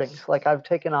recordings. Like I've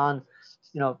taken on,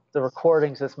 the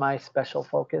recordings as my special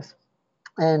focus.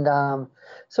 And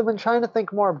so I've been trying to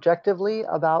think more objectively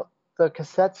about the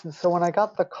cassettes. And so when I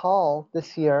got the call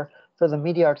this year for the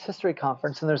Media Arts History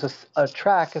Conference, and there's a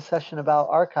session about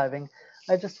archiving,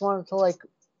 I just wanted to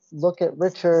look at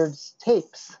Richard's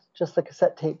tapes, just the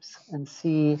cassette tapes, and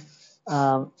see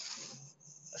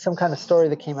some kind of story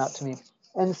that came out to me.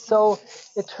 And so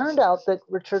it turned out that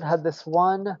Richard had this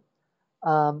one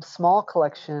small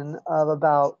collection of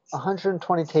about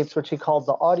 120 tapes, which he called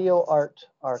the Audio Art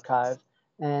Archive.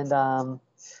 And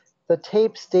the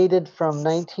tapes dated from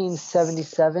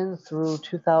 1977 through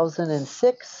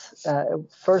 2006.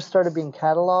 It first started being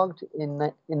cataloged in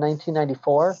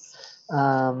 1994.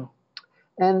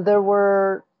 And there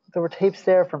were tapes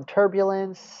there from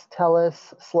Turbulence,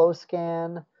 Tellus, Slow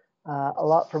Scan, a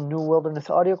lot from New Wilderness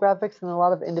Audiographics, and a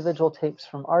lot of individual tapes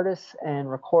from artists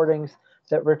and recordings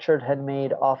that Richard had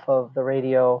made off of the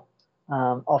radio,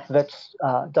 off of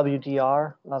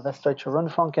WDR, Westdeutsche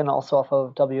Rundfunk, and also off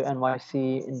of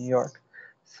WNYC in New York.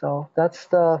 So that's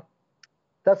the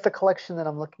collection that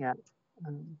I'm looking at.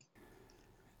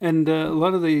 And a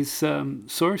lot of these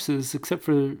sources, except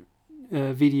for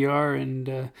VDR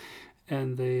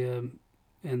and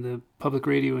the public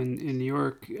radio in New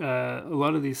York, a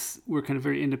lot of these were kind of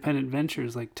very independent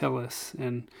ventures, like Tellus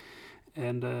and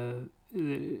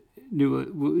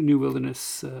New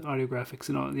Wilderness Audiographics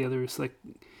and all the others. Like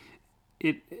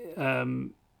it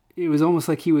was almost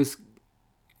like he was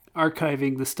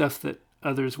archiving the stuff that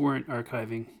others weren't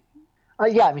archiving.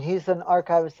 Yeah, I mean, he's an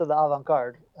archivist of the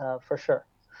avant-garde, for sure.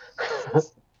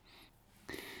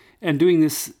 And doing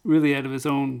this really out of his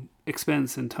own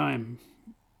expense and time.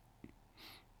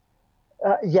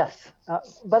 Yes,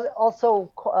 but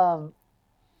also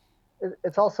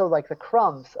it's also like the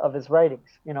crumbs of his writings.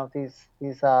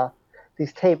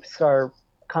 These tapes are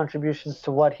contributions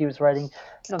to what he was writing.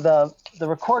 The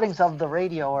recordings of the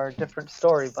radio are a different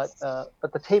story, but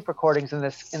the tape recordings in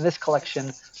this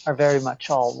collection are very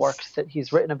much all works that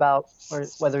he's written about, or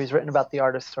whether he's written about the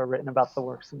artists or written about the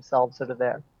works themselves that are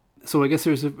there. So I guess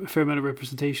there's a fair amount of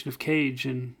representation of Cage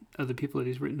and other people that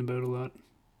he's written about a lot.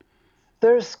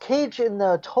 There's Cage in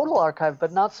the total archive,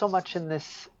 but not so much in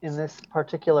this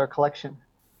particular collection.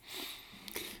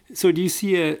 So do you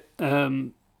see a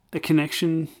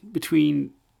connection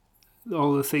between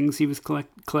all the things he was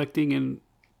collecting and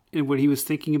what he was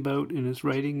thinking about in his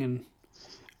writing? And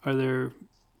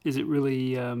is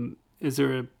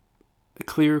there a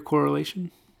clear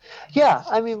correlation? Yeah,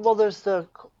 I mean, well, there's the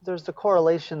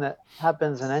correlation that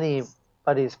happens in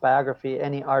anybody's biography,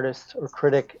 any artist or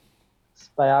critic's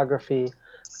biography,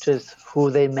 which is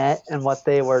who they met and what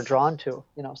they were drawn to.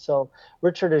 So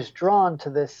Richard is drawn to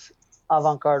this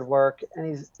avant-garde work,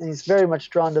 and he's very much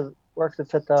drawn to work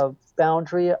that's at the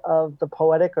boundary of the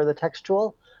poetic or the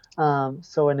textual.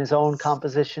 So in his own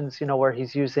compositions, where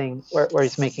he's using where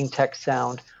he's making text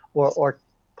sound or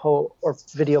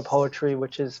video poetry,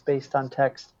 which is based on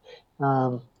text,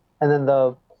 and then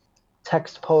the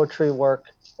text poetry work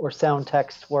or sound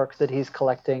text work that he's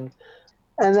collecting.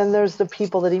 And then there's the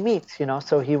people that he meets,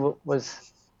 so he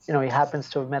was, he happens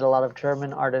to have met a lot of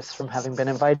German artists from having been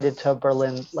invited to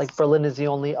Berlin. Like, Berlin is the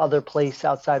only other place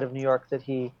outside of New York that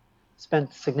he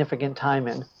spent significant time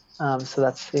in. So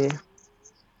that's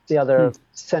the other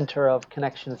center of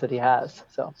connections that he has.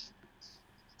 So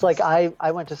it's like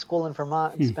I went to school in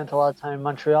Vermont and spent a lot of time in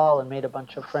Montreal and made a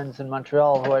bunch of friends in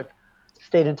Montreal who I've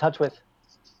stayed in touch with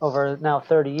over now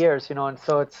 30 years, and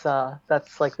so it's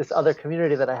that's like this other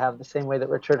community that I have, the same way that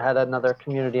Richard had another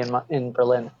community in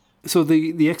Berlin. So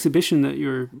the exhibition that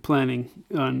you're planning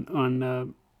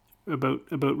on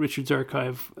about Richard's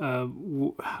archive,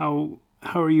 how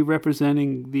are you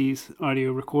representing these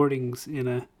audio recordings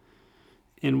in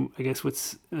I guess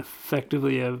what's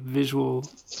effectively a visual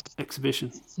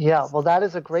exhibition? Yeah, well, that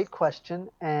is a great question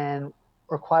and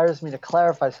requires me to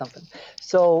clarify something.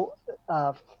 So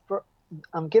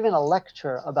I'm giving a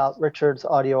lecture about Richard's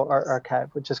audio art archive,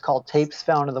 which is called Tapes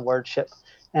Found in the Word Ship.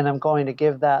 And I'm going to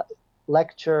give that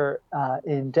lecture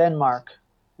in Denmark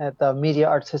at the Media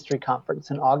Arts History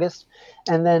Conference in August.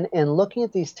 And then in looking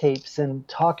at these tapes and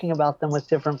talking about them with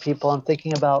different people and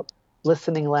thinking about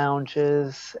listening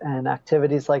lounges and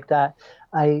activities like that,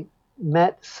 I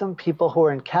met some people who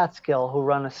are in Catskill who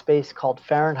run a space called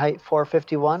Fahrenheit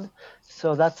 451.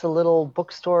 So that's a little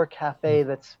bookstore cafe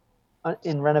that's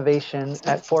in renovation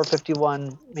at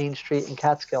 451 Main Street in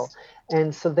Catskill.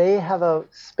 And so they have a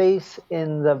space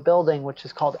in the building which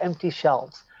is called Empty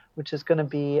Shelves, which is going to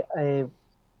be a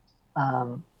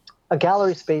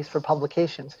gallery space for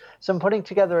publications. So I'm putting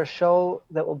together a show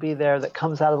that will be there that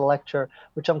comes out of the lecture,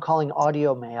 which I'm calling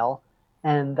Audio Mail.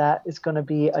 And that is going to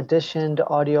be editioned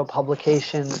audio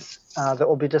publications that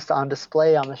will be just on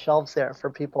display on the shelves there for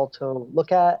people to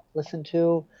look at, listen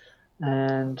to,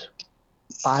 and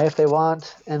buy if they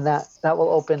want. And that will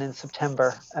open in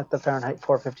September at the Fahrenheit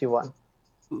 451.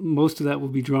 Most of that will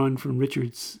be drawn from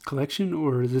Richard's collection,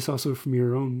 or is this also from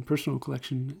your own personal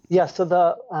collection? Yeah, so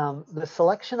the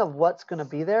selection of what's going to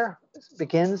be there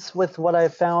begins with what I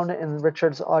found in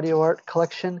Richard's audio art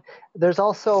collection. There's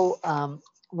also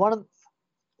one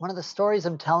of the stories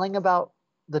I'm telling about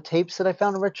the tapes that I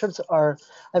found in Richard's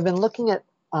I've been looking at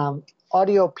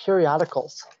audio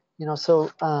periodicals.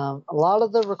 So a lot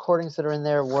of the recordings that are in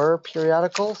there were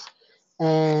periodicals,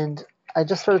 and I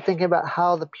just started thinking about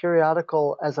how the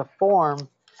periodical as a form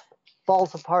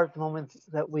falls apart the moment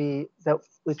that we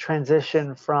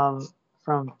transition from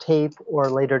tape or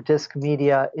later disc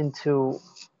media into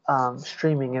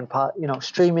streaming and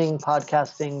streaming,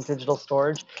 podcasting, digital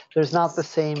storage. There's not the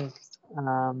same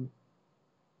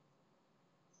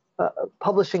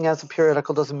publishing as a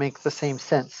periodical doesn't make the same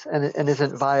sense and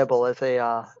isn't viable as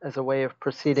a way of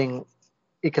proceeding.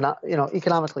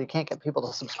 Economically, you can't get people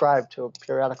to subscribe to a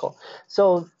periodical.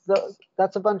 So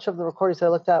that's a bunch of the recordings I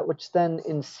looked at, which then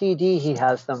in CD he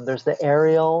has them. There's the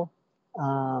Aerial.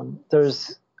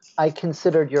 I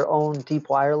considered Your Own Deep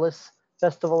Wireless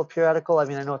Festival of Periodical. I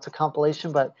mean, I know it's a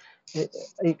compilation, but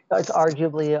it's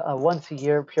arguably a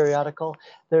once-a-year periodical.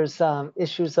 There's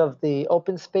issues of the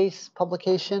Open Space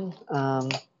publication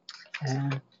and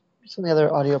some of the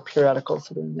other audio periodicals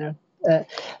that are in there.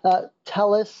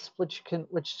 Tellus, which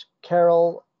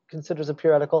Carol considers a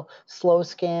periodical, Slow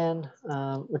Scan,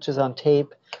 which is on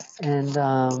tape, and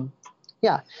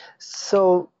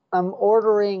so I'm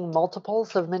ordering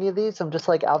multiples of many of these. I'm just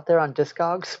like out there on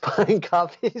Discogs buying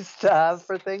copies to have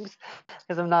for things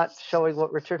because I'm not showing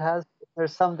what Richard has.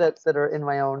 There's some that are in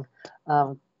my own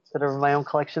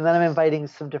collection. Then I'm inviting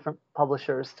some different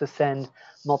publishers to send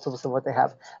multiples of what they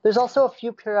have. There's also a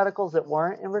few periodicals that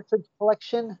weren't in Richard's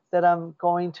collection that I'm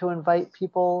going to invite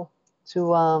people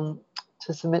to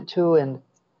submit to, and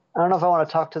I don't know if I want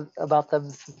to talk about them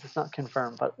since it's not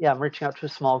confirmed, but yeah, I'm reaching out to a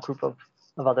small group of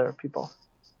other people.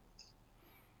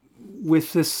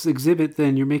 With this exhibit,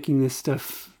 then, you're making this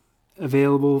stuff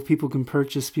available. People can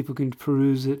purchase, people can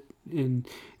peruse it and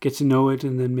get to know it,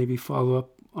 and then maybe follow up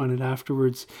on it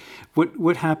afterwards.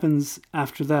 What happens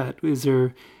after that?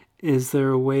 Is there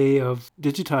a way of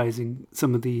digitizing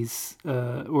some of these,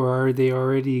 or are they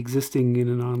already existing in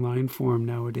an online form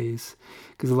nowadays?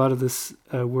 Because a lot of this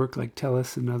work, like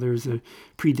TELUS and others,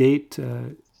 predate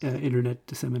internet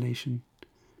dissemination.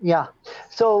 Yeah.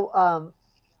 So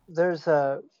there's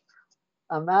a.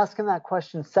 I'm asking that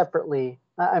question separately.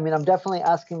 I mean, I'm definitely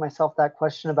asking myself that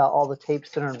question about all the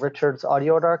tapes that are in Richard's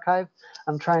audio archive.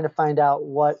 I'm trying to find out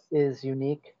what is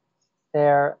unique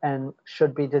there and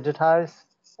should be digitized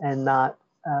and not,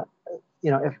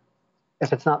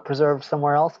 if it's not preserved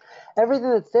somewhere else.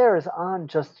 Everything that's there is on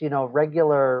just,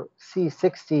 regular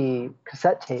C60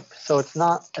 cassette tape. So it's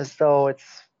not as though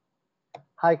it's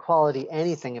high quality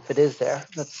anything if it is there.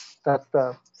 That's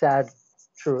the sad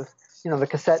truth. The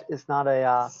cassette is not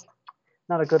a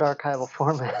good archival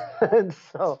format. And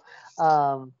so,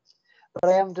 but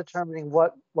I am determining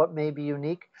what may be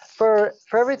unique for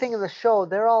everything in the show.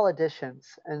 They're all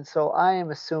additions, and so I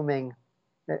am assuming,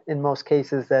 in most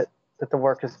cases, that the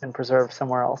work has been preserved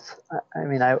somewhere else. I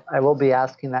mean, I will be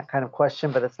asking that kind of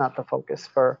question, but it's not the focus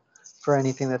for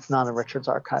anything that's not in Richard's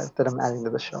archive that I'm adding to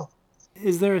the show.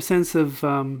 Is there a sense of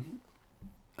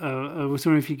I was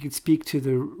wondering if you could speak to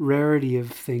the rarity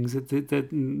of things,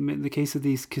 that in the case of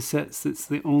these cassettes, it's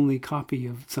the only copy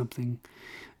of something,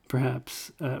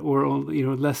 perhaps, or only,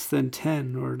 less than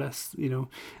 10 or less,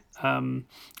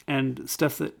 and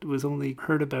stuff that was only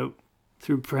heard about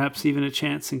through perhaps even a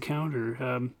chance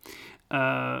encounter.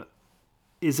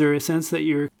 Is there a sense that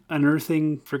you're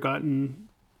unearthing forgotten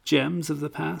gems of the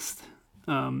past?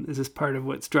 Is this part of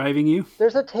what's driving you?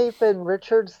 There's a tape in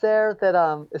Richard's there that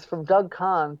is from Doug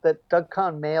Kahn, that Doug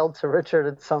Kahn mailed to Richard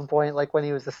at some point, like when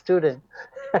he was a student.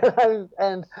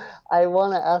 And I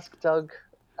want to ask Doug.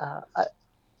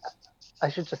 I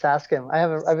should just ask him.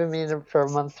 I've been meaning for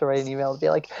months to write an email to be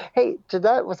like, "Hey,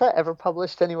 was that ever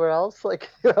published anywhere else? Like,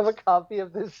 do you have a copy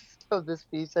of this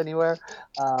piece anywhere?"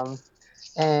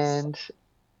 And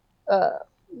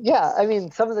yeah, I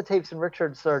mean, some of the tapes in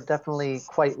Richard's are definitely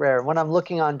quite rare. When I'm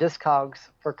looking on Discogs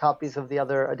for copies of the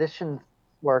other edition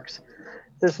works,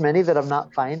 there's many that I'm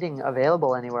not finding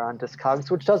available anywhere on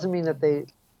Discogs, which doesn't mean that they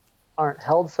aren't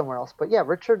held somewhere else. But yeah,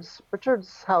 Richard's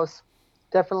house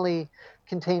definitely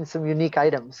contains some unique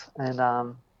items, and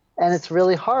it's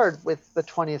really hard with the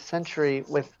 20th century,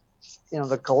 with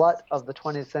the glut of the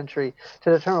 20th century,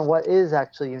 to determine what is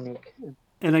actually unique.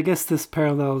 And I guess this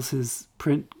parallels his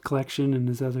print collection and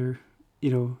his other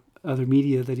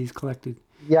media that he's collected.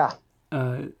 Yeah.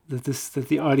 That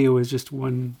the audio is just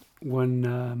one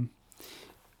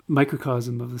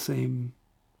microcosm of the same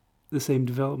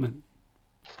development.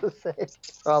 The same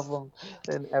problem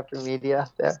in every media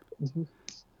there.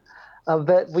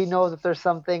 But we know that there's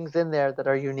some things in there that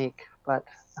are unique. But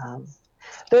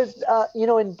there's,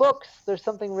 in books, there's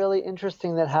something really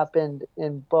interesting that happened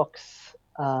in books.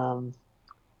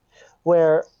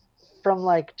 Where from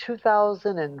like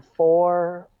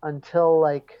 2004 until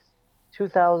like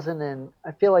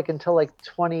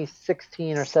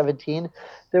 2016 or 17,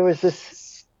 there was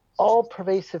this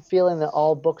all-pervasive feeling that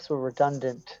all books were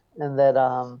redundant, and that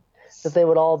they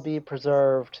would all be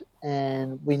preserved,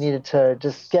 and we needed to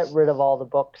just get rid of all the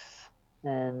books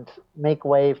and make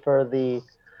way for the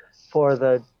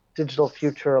digital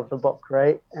future of the book,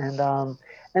 right?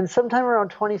 And sometime around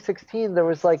 2016, there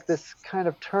was like this kind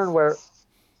of turn where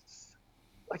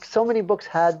like so many books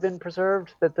had been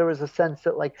preserved that there was a sense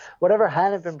that like whatever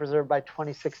hadn't been preserved by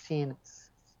 2016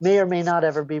 may or may not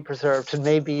ever be preserved and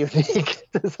may be unique.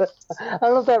 I don't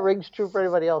know if that rings true for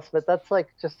anybody else, but that's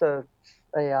like just a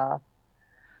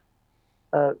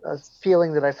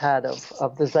feeling that I've had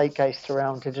of the zeitgeist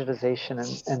around digitization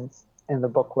and in the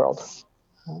book world.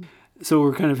 So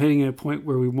we're kind of hitting at a point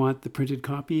where we want the printed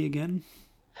copy again?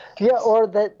 Yeah, or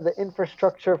that the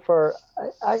infrastructure for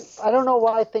I don't know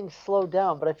why things slow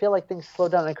down, but I feel like things slow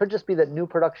down. It could just be that new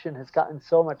production has gotten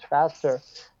so much faster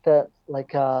that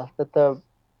that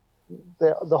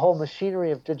the whole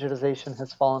machinery of digitization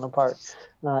has fallen apart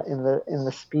in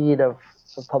the speed of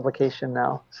publication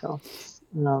now. So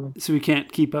we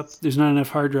can't keep up. There's not enough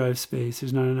hard drive space.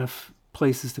 There's not enough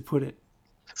places to put it.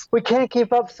 We can't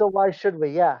keep up, so why should we?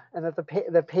 Yeah, and that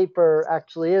the paper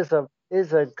actually is a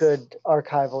good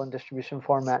archival and distribution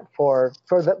format for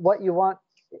what you want.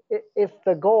 If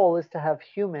the goal is to have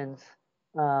humans,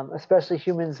 especially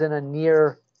humans in a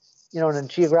near, in a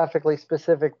geographically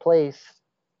specific place,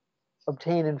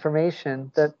 obtain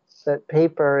information, that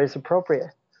paper is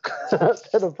appropriate.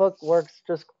 That a book works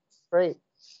just great.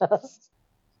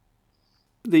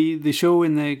 The show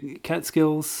in the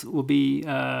Catskills will be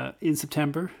in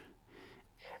September.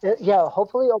 Yeah,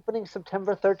 hopefully opening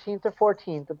September 13th or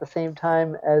 14th at the same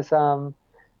time as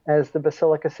the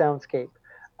Basilica Soundscape.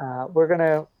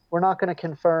 We're not gonna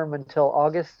confirm until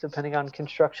August, depending on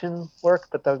construction work,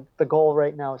 but the goal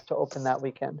right now is to open that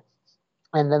weekend,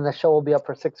 and then the show will be up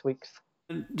for 6 weeks.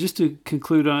 And just to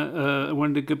conclude on, I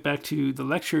wanted to get back to the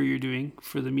lecture you're doing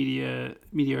for the Media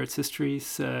Arts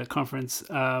Histories conference.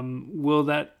 Will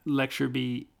that lecture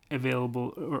be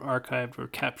available or archived or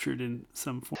captured in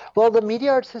some form? Well, the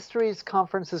Media Arts Histories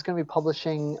Conference is going to be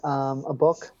publishing a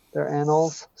book, their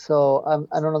annals. So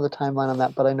I don't know the timeline on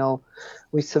that, but I know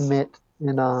we submit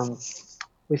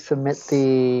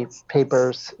the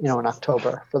papers, in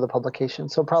October for the publication.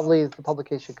 So probably the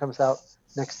publication comes out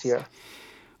next year.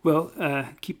 Well,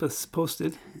 keep us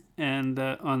posted and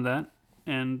on that,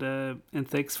 and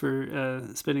thanks for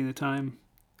spending the time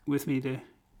with me to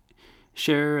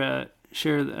share a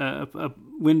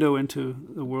window into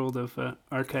the world of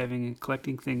archiving and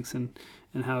collecting things, and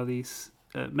how these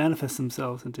manifest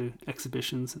themselves into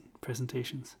exhibitions and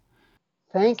presentations.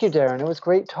 Thank you, Darren. It was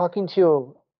great talking to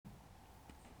you.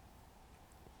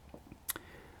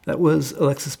 That was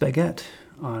Alexis Bhagat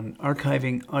on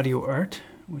archiving audio art,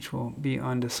 which will be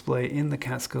on display in the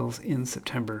Catskills in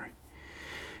September.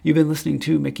 You've been listening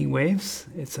to Making Waves.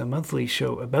 It's a monthly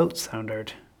show about sound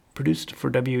art, produced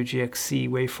for WGXC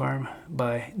Wave Farm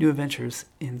by New Adventures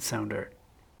in Sound Art.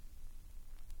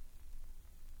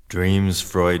 Dreams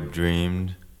Freud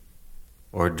dreamed,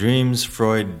 or dreams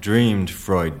Freud dreamed.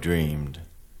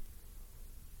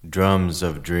 Drums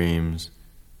of dreams,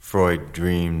 Freud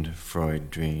dreamed.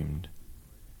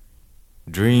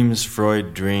 Dreams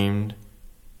Freud dreamed,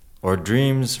 or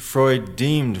dreams Freud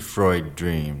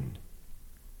dreamed.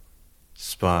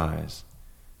 Spies,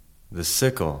 the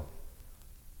sickle,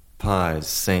 pies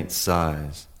Saint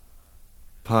Size.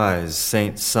 Pies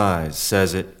Saint Size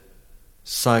says it,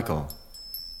 cycle.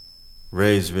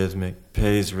 Raise rhythmic,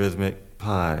 pays rhythmic,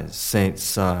 pies Saint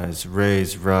Size,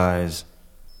 raise, rise.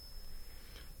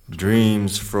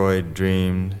 Dreams Freud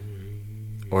dreamed,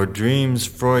 or dreams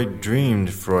Freud dreamed.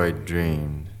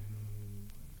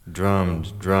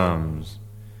 Drummed drums,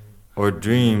 or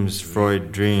dreams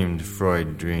Freud dreamed.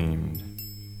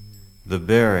 The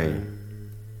berry,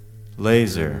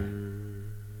 laser,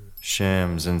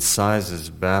 shams and sizes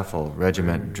baffle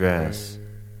regiment dress.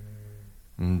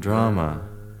 And drama,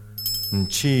 and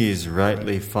cheese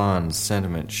rightly fond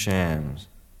sentiment shams.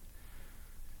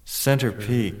 Center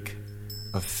peak,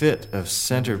 a fit of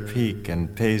center peak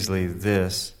and Paisley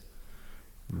this.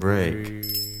 Break,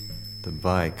 the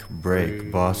bike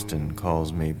break, Boston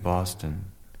calls me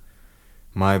Boston.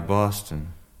 My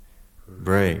Boston,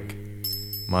 break,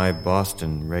 my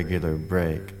Boston regular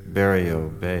break, Barrio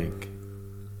bake.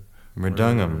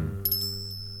 Mridangam,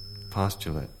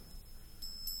 postulate.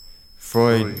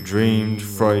 Freud dreamed.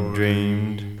 Freud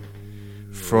dreamed,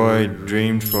 Freud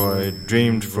dreamed.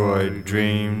 Freud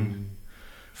dreamed.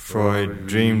 Freud dreamed, Freud dreamed. Freud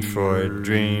dreamed, Freud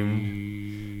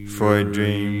dreamed. Freud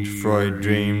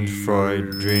dreamed.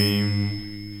 Freud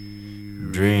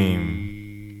dreamed.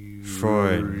 Dream,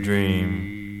 Freud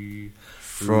dream,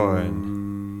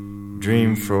 Freud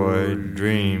dream. Freud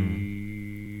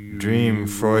dream, dream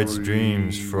Freud's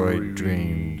dreams. Freud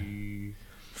dreamed.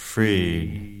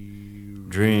 Freed,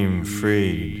 dream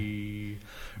freed,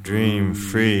 dream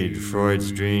freed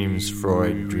Freud's dreams.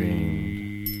 Freud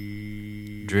dreamed.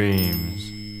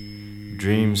 Dreams,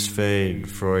 dreams fade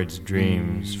Freud's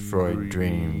dreams. Freud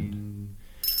dreamed.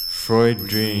 Freud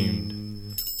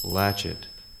dreamed, latchet,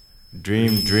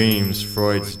 dream dreams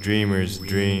Freud's dreamers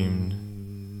dreamed.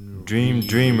 Dream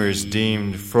dreamers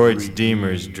deemed Freud's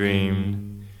deemers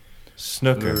dreamed.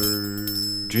 Snooker,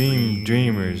 dream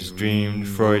dreamers dreamed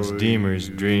Freud's deemers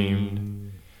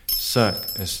dreamed. Suck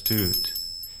astute,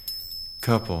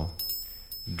 couple,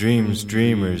 dreams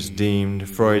dreamers deemed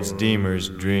Freud's deemers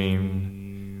dreamed.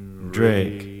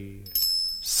 Drake,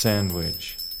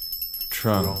 sandwich,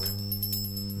 trunk,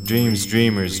 dreams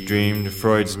dreamers dreamed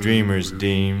Freud's dreamers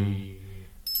deemed.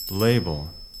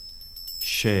 Label,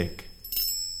 shake,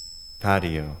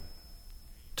 patio,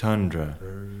 tundra,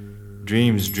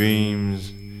 dreams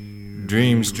dreams,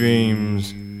 dreams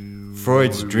dreams,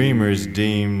 Freud's dreamers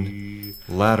deemed.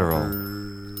 Lateral,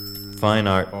 fine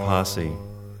art posse,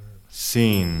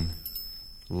 scene,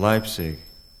 Leipzig,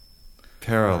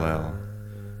 parallel,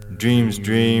 dreams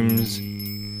dreams,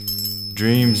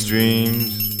 dreams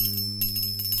dreams,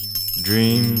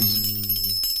 dreams,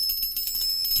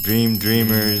 dream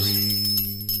dreamers,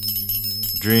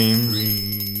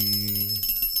 dreams,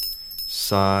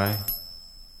 sigh,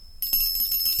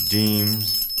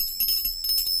 deems,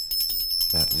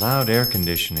 that loud air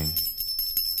conditioning,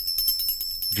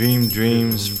 Dream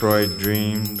dreams Freud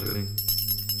dreamed.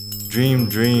 Dream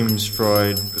dreams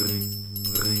Freud.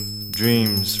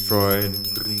 Dreams Freud.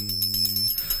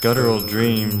 Guttural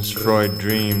dreams Freud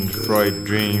dreamed. Freud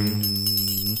dreamed.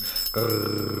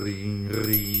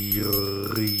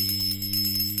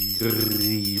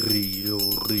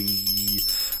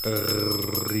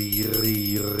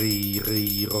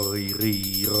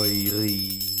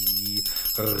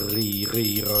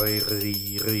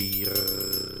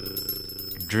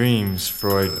 Dreams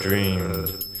Freud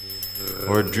dreamed,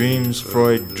 or dreams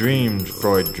Freud dreamed.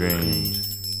 Freud dreamed.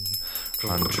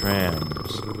 On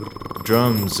trams,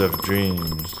 drums of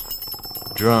dreams.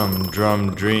 Drum,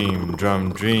 drum, dream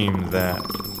that.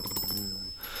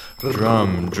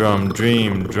 Drum,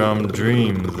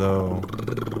 dream, though.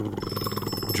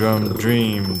 Drum,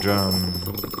 dream, drum.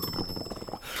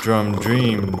 Drum,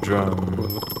 dream,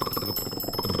 drum.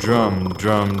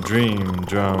 Drum, dream,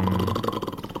 drum.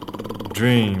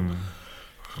 Dream,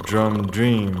 drum,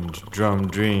 dreamed, drum,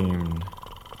 dreamed.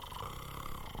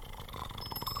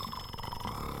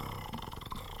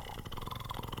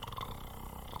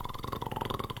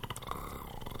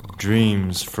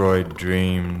 Dreams Freud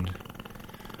dreamed,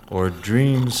 or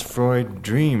dreams Freud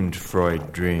dreamed.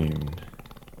 Freud dreamed.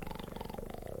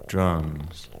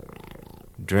 Drums,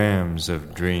 drams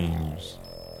of dreams.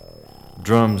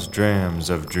 Drums, drams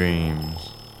of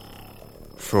dreams.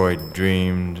 Freud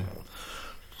dreamed.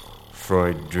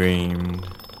 Freud dreamed.